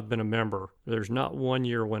years I've been a member, there's not one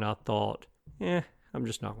year when I thought, I'm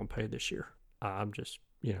just not going to pay this year. I'm just,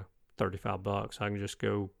 you know, $35. I can just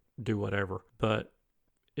go do whatever. But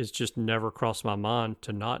it's just never crossed my mind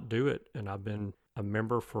to not do it. And I've been a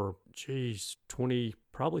member for,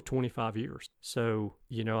 probably 25 years. So,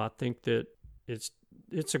 you know, I think that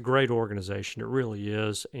it's a great organization. It really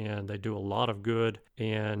is. And they do a lot of good.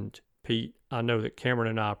 And Pete, I know that Cameron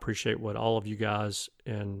and I appreciate what all of you guys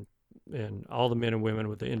and all the men and women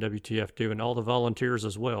with the NWTF do, and all the volunteers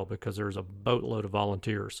as well, because there's a boatload of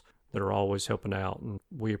volunteers that are always helping out. And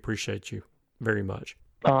we appreciate you very much.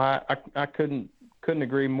 I couldn't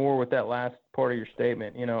agree more with that last part of your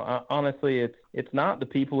statement. You know, honestly, it's not the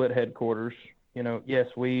people at headquarters. You know, yes,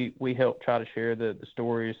 we help try to share the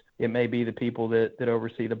stories. It may be the people that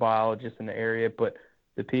oversee the biologists in the area, but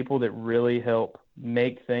the people that really help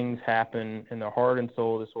make things happen in the heart and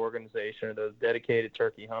soul of this organization are those dedicated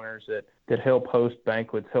turkey hunters that help host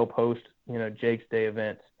banquets, help host, you know, Jake's Day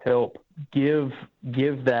events, help give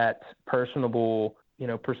that personable, you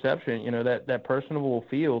know, perception, you know, that personable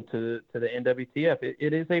feel to the NWTF.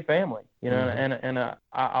 It is a family, you know, and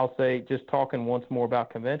I'll say, just talking once more about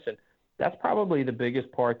convention, that's probably the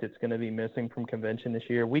biggest part that's going to be missing from convention this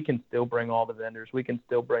year. We can still bring all the vendors. We can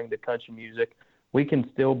still bring the country music. We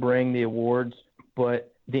can still bring the awards,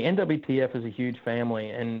 but the NWTF is a huge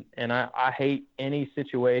family, and I hate any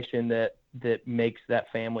situation that makes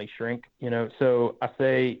that family shrink, you know. So I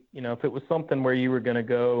say, you know, if it was something where you were going to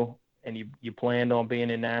go and you planned on being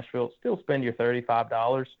in Nashville, still spend your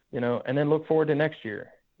 $35, you know, and then look forward to next year.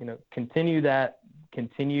 You know, continue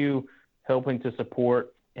helping to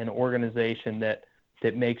support an organization that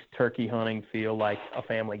makes turkey hunting feel like a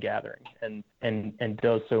family gathering and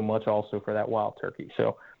does so much also for that wild turkey.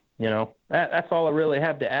 So, you know, that's all I really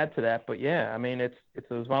have to add to that. But yeah, I mean, it's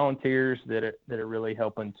those volunteers that are really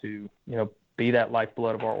helping to, you know, be that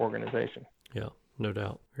lifeblood of our organization. Yeah, no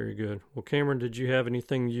doubt. Very good. Well, Cameron, did you have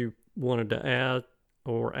anything you wanted to add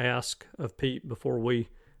or ask of Pete before we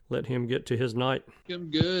let him get to his night? I'm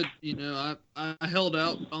good. You know, I held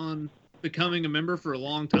out on becoming a member for a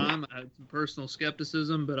long time. I had some personal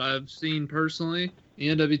skepticism, but I've seen personally the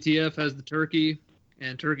NWTF has the turkey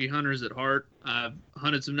and turkey hunters at heart. I've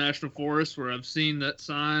hunted some national forests where I've seen that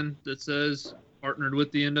sign that says partnered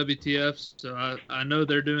with the NWTF. So I know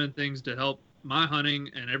they're doing things to help my hunting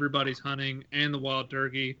and everybody's hunting and the wild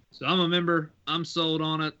turkey. So I'm a member. I'm sold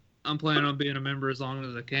on it. I'm planning on being a member as long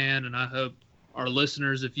as I can. And I hope our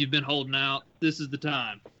listeners, if you've been holding out, this is the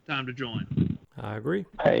time to join. I agree.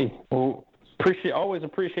 Hey, well, always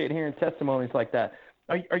appreciate hearing testimonies like that.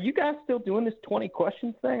 Are you guys still doing this 20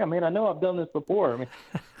 questions thing? I mean, I know I've done this before. I mean,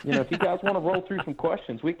 you know, if you guys want to roll through some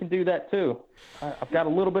questions, we can do that too. I've got a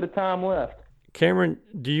little bit of time left. Cameron,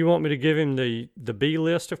 do you want me to give him the B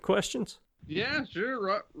list of questions? Yeah,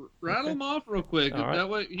 sure. Rattle them off real quick. All right. That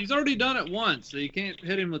way, he's already done it once, so you can't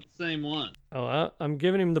hit him with the same one. Oh, I'm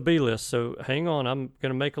giving him the B list, so hang on. I'm going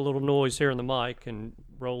to make a little noise here in the mic and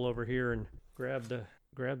roll over here and grab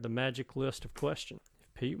the magic list of questions.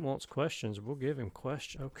 If Pete wants questions, we'll give him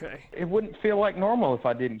questions. Okay. It wouldn't feel like normal if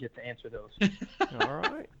I didn't get to answer those. All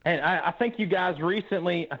right. And I think you guys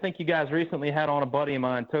recently had on a buddy of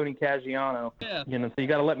mine, Tony Caggiano. Yeah. You know, so you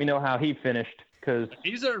got to let me know how he finished, because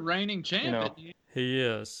he's a reigning champion. You know, he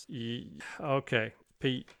is. Okay,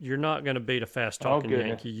 Pete, you're not going to beat a fast-talking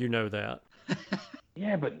Yankee. You know that.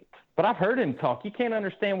 Yeah, but I've heard him talk. You can't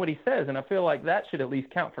understand what he says, and I feel like that should at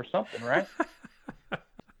least count for something, right?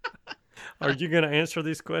 Are you going to answer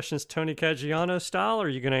these questions Tony Caggiano style, or are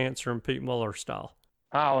you going to answer them Pete Muller style?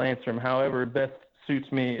 I'll answer them however best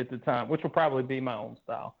suits me at the time, which will probably be my own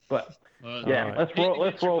style. But yeah, right.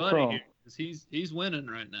 let's roll through. He's winning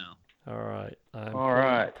right now. All right.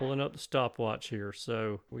 I'm pulling up the stopwatch here.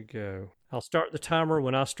 So we go. I'll start the timer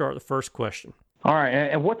when I start the first question. All right.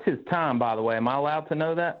 And what's his time, by the way? Am I allowed to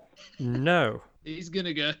know that? No. He's going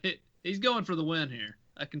to go. He's going for the win here.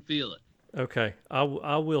 I can feel it. Okay, I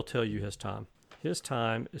will tell you his time. His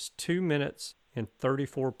time is 2 minutes and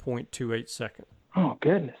 34.28 seconds. Oh,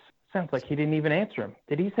 goodness. Sounds like he didn't even answer him.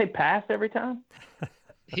 Did he say pass every time?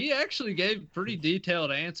 He actually gave pretty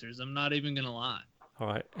detailed answers. I'm not even going to lie. All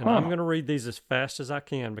right, and I'm going to read these as fast as I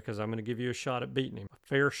can because I'm going to give you a shot at beating him. A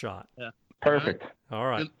fair shot. Yeah. Perfect. All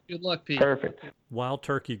right. Good luck, Pete. Perfect. Wild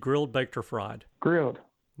turkey, grilled, baked, or fried? Grilled.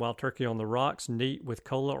 Wild turkey on the rocks, neat, with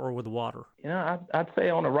cola, or with water? You know, I'd say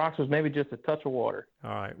on the rocks was maybe just a touch of water. All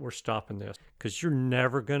right, we're stopping this because you're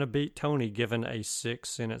never going to beat Tony given a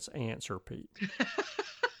 6-sentence answer, Pete.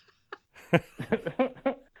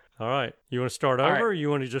 All right. You want to start over or you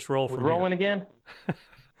want to just roll from here? Rolling again?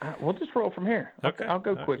 We'll just roll from here. Okay. I'll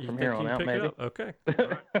go quick from here on out, maybe. Okay.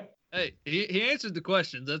 Hey, he answered the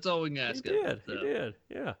questions. That's all we can ask him. He did.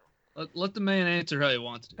 Yeah. Let the man answer how he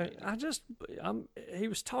wants to. He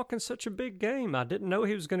was talking such a big game. I didn't know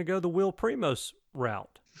he was going to go the Will Primos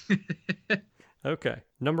route. Okay.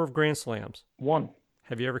 Number of Grand Slams? 1.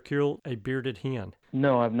 Have you ever killed a bearded hen?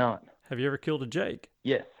 No, I've not. Have you ever killed a jake?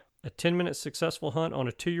 Yes. A 10-minute successful hunt on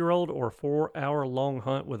a 2-year-old or a 4-hour-long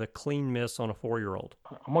hunt with a clean miss on a 4-year-old?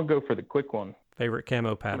 I'm going to go for the quick one. Favorite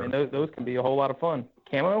camo pattern? I mean, those can be a whole lot of fun.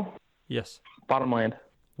 Camo? Yes. Bottomland.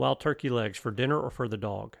 Wild turkey legs for dinner or for the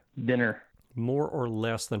dog? Dinner. More or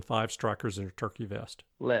less than 5 strikers in a turkey vest?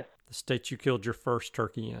 Less. The state you killed your first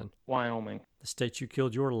turkey in? Wyoming. The state you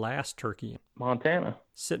killed your last turkey in? Montana.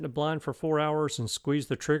 Sit in a blind for 4 hours and squeeze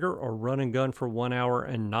the trigger, or run and gun for 1 hour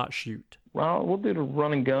and not shoot? Well, we'll do the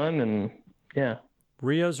run and gun, and yeah.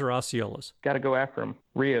 Rios or Osceolas? Got to go after them.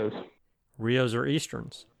 Rios. Rios or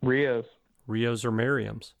Easterns? Rios. Rios or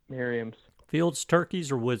Merriams? Merriams. Fields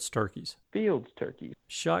turkeys or woods turkeys? Fields turkeys.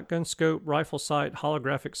 Shotgun scope, rifle sight,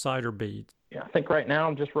 holographic sight, or bead? Yeah, I think right now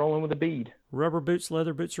I'm just rolling with a bead. Rubber boots,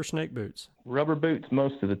 leather boots, or snake boots? Rubber boots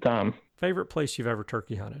most of the time. Favorite place you've ever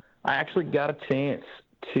turkey hunted? I actually got a chance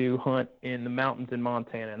to hunt in the mountains in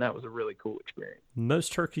Montana, and that was a really cool experience.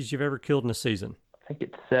 Most turkeys you've ever killed in a season? I think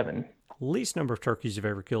it's 7. Least number of turkeys you've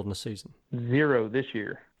ever killed in a season? 0 this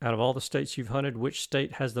year. Out of all the states you've hunted, which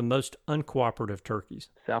state has the most uncooperative turkeys?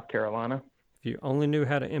 South Carolina. If you only knew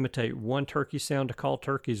how to imitate one turkey sound to call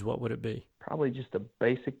turkeys, what would it be? Probably just a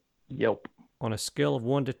basic yelp. On a scale of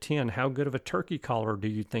 1 to 10, how good of a turkey caller do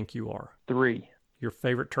you think you are? 3. Your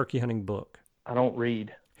favorite turkey hunting book? I don't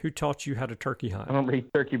read. Who taught you how to turkey hunt? I don't read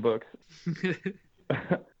turkey books.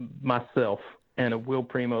 Myself and a Will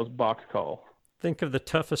Primos box call. Think of the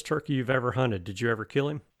toughest turkey you've ever hunted. Did you ever kill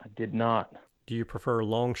him? I did not. Do you prefer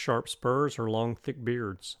long, sharp spurs or long, thick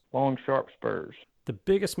beards? Long, sharp spurs. The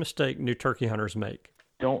biggest mistake new turkey hunters make?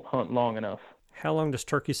 Don't hunt long enough. How long does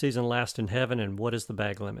turkey season last in heaven, and what is the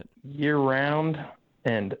bag limit? Year-round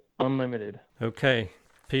and unlimited. Okay.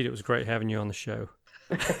 Pete, it was great having you on the show.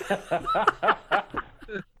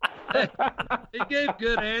 He gave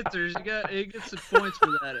good answers. He gets some points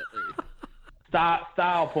for that at least.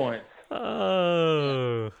 Style points.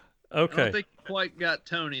 Oh, okay. I don't think you quite got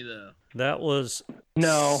Tony, though. That was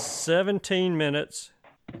 17 minutes,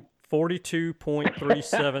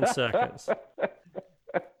 42.37 seconds.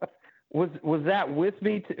 Was that with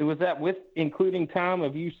me? Was that with including time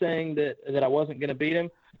of you saying that I wasn't going to beat him?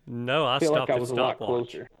 No, I feel stopped like I at was a lot stopwatch.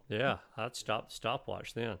 closer. Yeah, I'd stopped the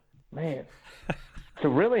stopwatch then. Man. So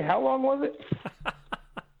really, how long was it?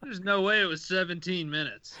 There's no way it was 17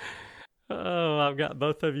 minutes. Oh, I've got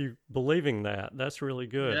both of you believing that. That's really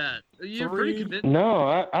good. Yeah, you're pretty convinced.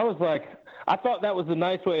 No, I was like, I thought that was a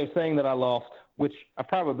nice way of saying that I lost, which I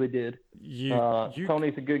probably did.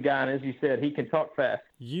 Tony's a good guy, and as you said, he can talk fast.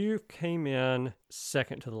 You came in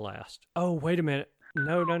second to the last. Oh, wait a minute.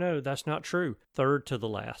 No, that's not true. Third to the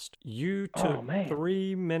last. You took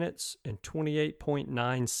 3 minutes and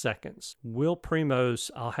 28.9 seconds. Will Primos,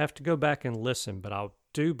 I'll have to go back and listen, but I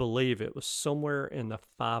do believe it was somewhere in the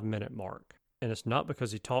 5-minute mark. And it's not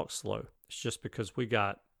because he talks slow. It's just because we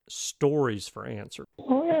got stories for answer.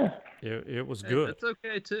 Oh, yeah. It was good. That's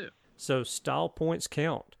okay, too. So style points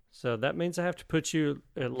count. So that means I have to put you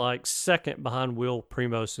at like second behind Will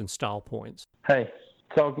Primos in style points. Hey,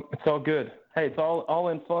 it's all good. Hey, it's all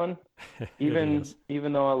in fun, even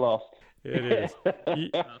though I lost. It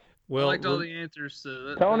is. Well, I liked all the answers.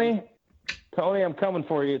 So Tony, I'm coming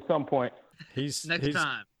for you at some point. He's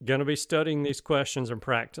time going to be studying these questions and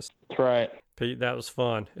practice. That's right. Pete, that was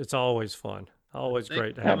fun. It's always fun. Always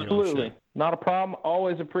great to have you on the show. Absolutely. Not a problem.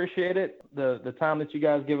 Always appreciate it. The time that you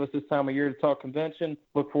guys give us this time of year to talk convention.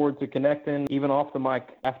 Look forward to connecting even off the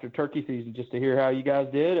mic after turkey season just to hear how you guys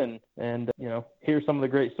did and hear some of the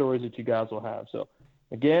great stories that you guys will have. So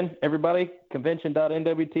again, everybody,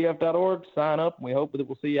 convention.nwtf.org. Sign up. We hope that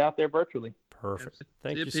we'll see you out there virtually. Perfect.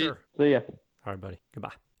 Thank you, Pete. sir. See ya. All right, buddy.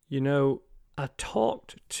 Goodbye. I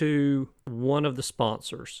talked to one of the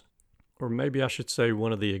sponsors, or maybe I should say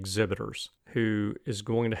one of the exhibitors, who is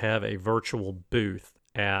going to have a virtual booth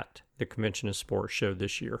at the Convention and Sports Show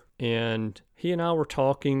this year. And he and I were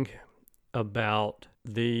talking about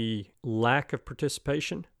the lack of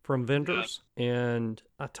participation from vendors. And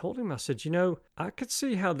I told him, I said, I could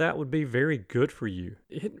see how that would be very good for you.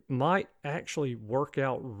 It might actually work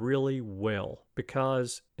out really well,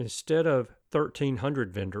 because instead of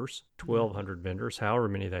 1,300 vendors, 1,200 vendors, however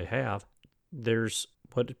many they have, there's,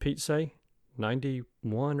 what did Pete say?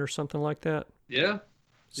 91 or something like that? Yeah.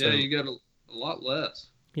 So, yeah, you got a lot less.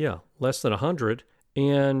 Yeah, less than 100.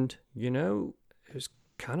 And, it's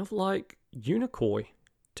kind of like Unicoi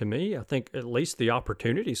to me. I think at least the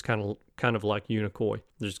opportunity is kind of like Unicoi.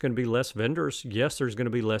 There's going to be less vendors. Yes, there's going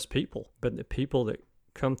to be less people, but the people that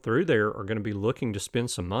come through there are going to be looking to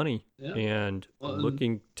spend some money and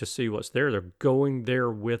looking to see what's there. They're going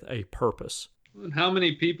there with a purpose. And how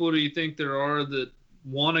many people do you think there are that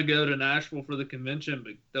want to go to Nashville for the convention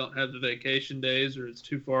but don't have the vacation days, or it's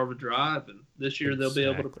too far of a drive, and this year they'll be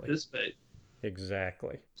able to participate?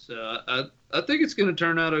 Exactly. So I think it's going to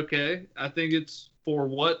turn out okay. I think it's, for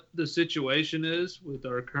what the situation is with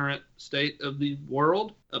our current state of the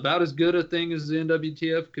world, about as good a thing as the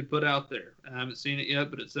NWTF could put out there. I haven't seen it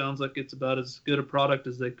yet, but it sounds like it's about as good a product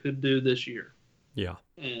as they could do this year. Yeah.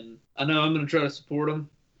 And I know I'm going to try to support them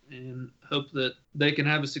and hope that they can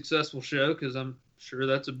have a successful show, because I'm sure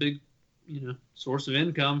that's a big, source of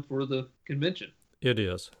income for the convention. It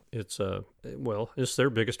is. It's it's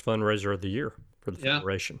their biggest fundraiser of the year for the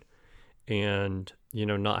Federation. And,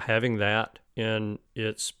 not having that in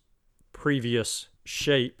its previous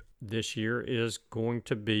shape this year is going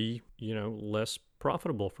to be, less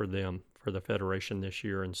profitable for them, for the Federation this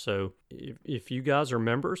year. And so if you guys are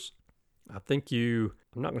members, I think I'm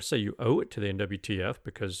not going to say you owe it to the NWTF,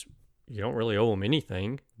 because you don't really owe them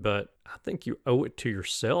anything, but I think you owe it to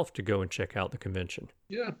yourself to go and check out the convention.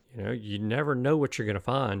 Yeah. You never know what you're going to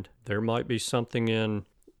find. There might be something in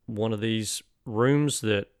one of these rooms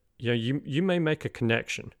that, you may make a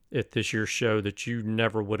connection at this year's show that you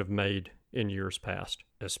never would have made in years past,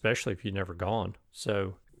 especially if you've never gone.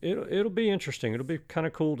 So it'll be interesting. It'll be kind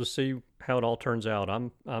of cool to see how it all turns out.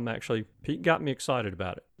 I'm actually, Pete got me excited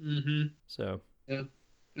about it. Mm-hmm. So yeah,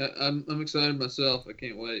 I'm excited myself. I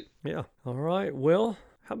can't wait. Yeah. All right. Well,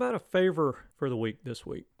 how about a favor for the week this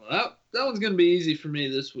week? Well, that one's going to be easy for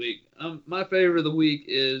me this week. My favor of the week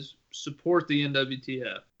is support the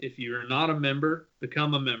NWTF. If you're not a member,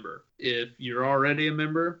 become a member. If you're already a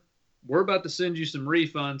member, we're about to send you some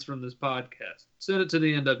refunds from this podcast. Send it to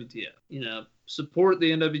the NWTF. Support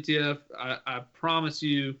the NWTF. I promise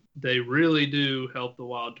you, they really do help the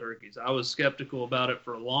wild turkeys. I was skeptical about it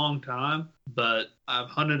for a long time, but I've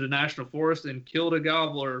hunted a national forest and killed a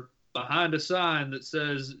gobbler behind a sign that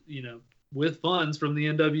says, with funds from the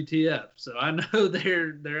NWTF. So I know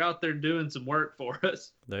they're out there doing some work for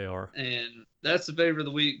us. They are. And that's the favor of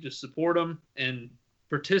the week. Just support them and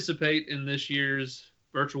participate in this year's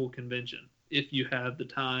virtual convention if you have the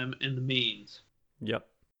time and the means. Yep.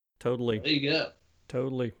 Totally. There you go.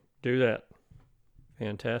 Totally. Do that.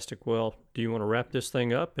 Fantastic. Well, do you want to wrap this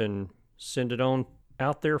thing up and send it on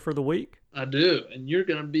out there for the week? I do. And you're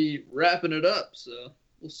going to be wrapping it up. So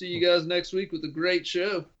we'll see you guys next week with a great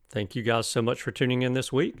show. Thank you guys so much for tuning in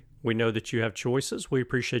this week. We know that you have choices. We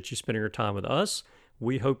appreciate you spending your time with us.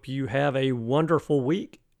 We hope you have a wonderful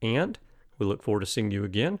week, and we look forward to seeing you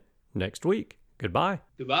again next week. Goodbye.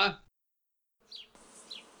 Goodbye.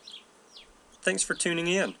 Thanks for tuning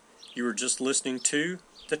in. You were just listening to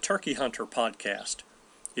the Turkey Hunter Podcast.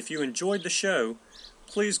 If you enjoyed the show,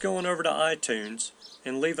 please go on over to iTunes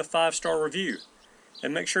and leave a 5-star review.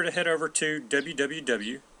 And make sure to head over to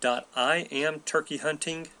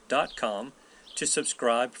www.iamturkeyhunting.com to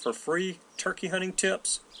subscribe for free turkey hunting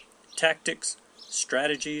tips, tactics,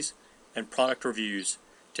 strategies, and product reviews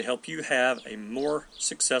to help you have a more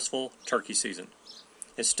successful turkey season.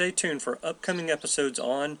 And stay tuned for upcoming episodes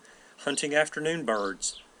on hunting afternoon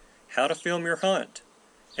birds, how to film your hunt,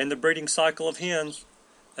 and the breeding cycle of hens,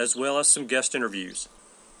 as well as some guest interviews.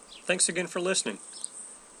 Thanks again for listening.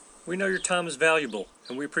 We know your time is valuable,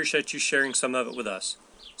 and we appreciate you sharing some of it with us.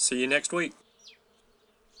 See you next week.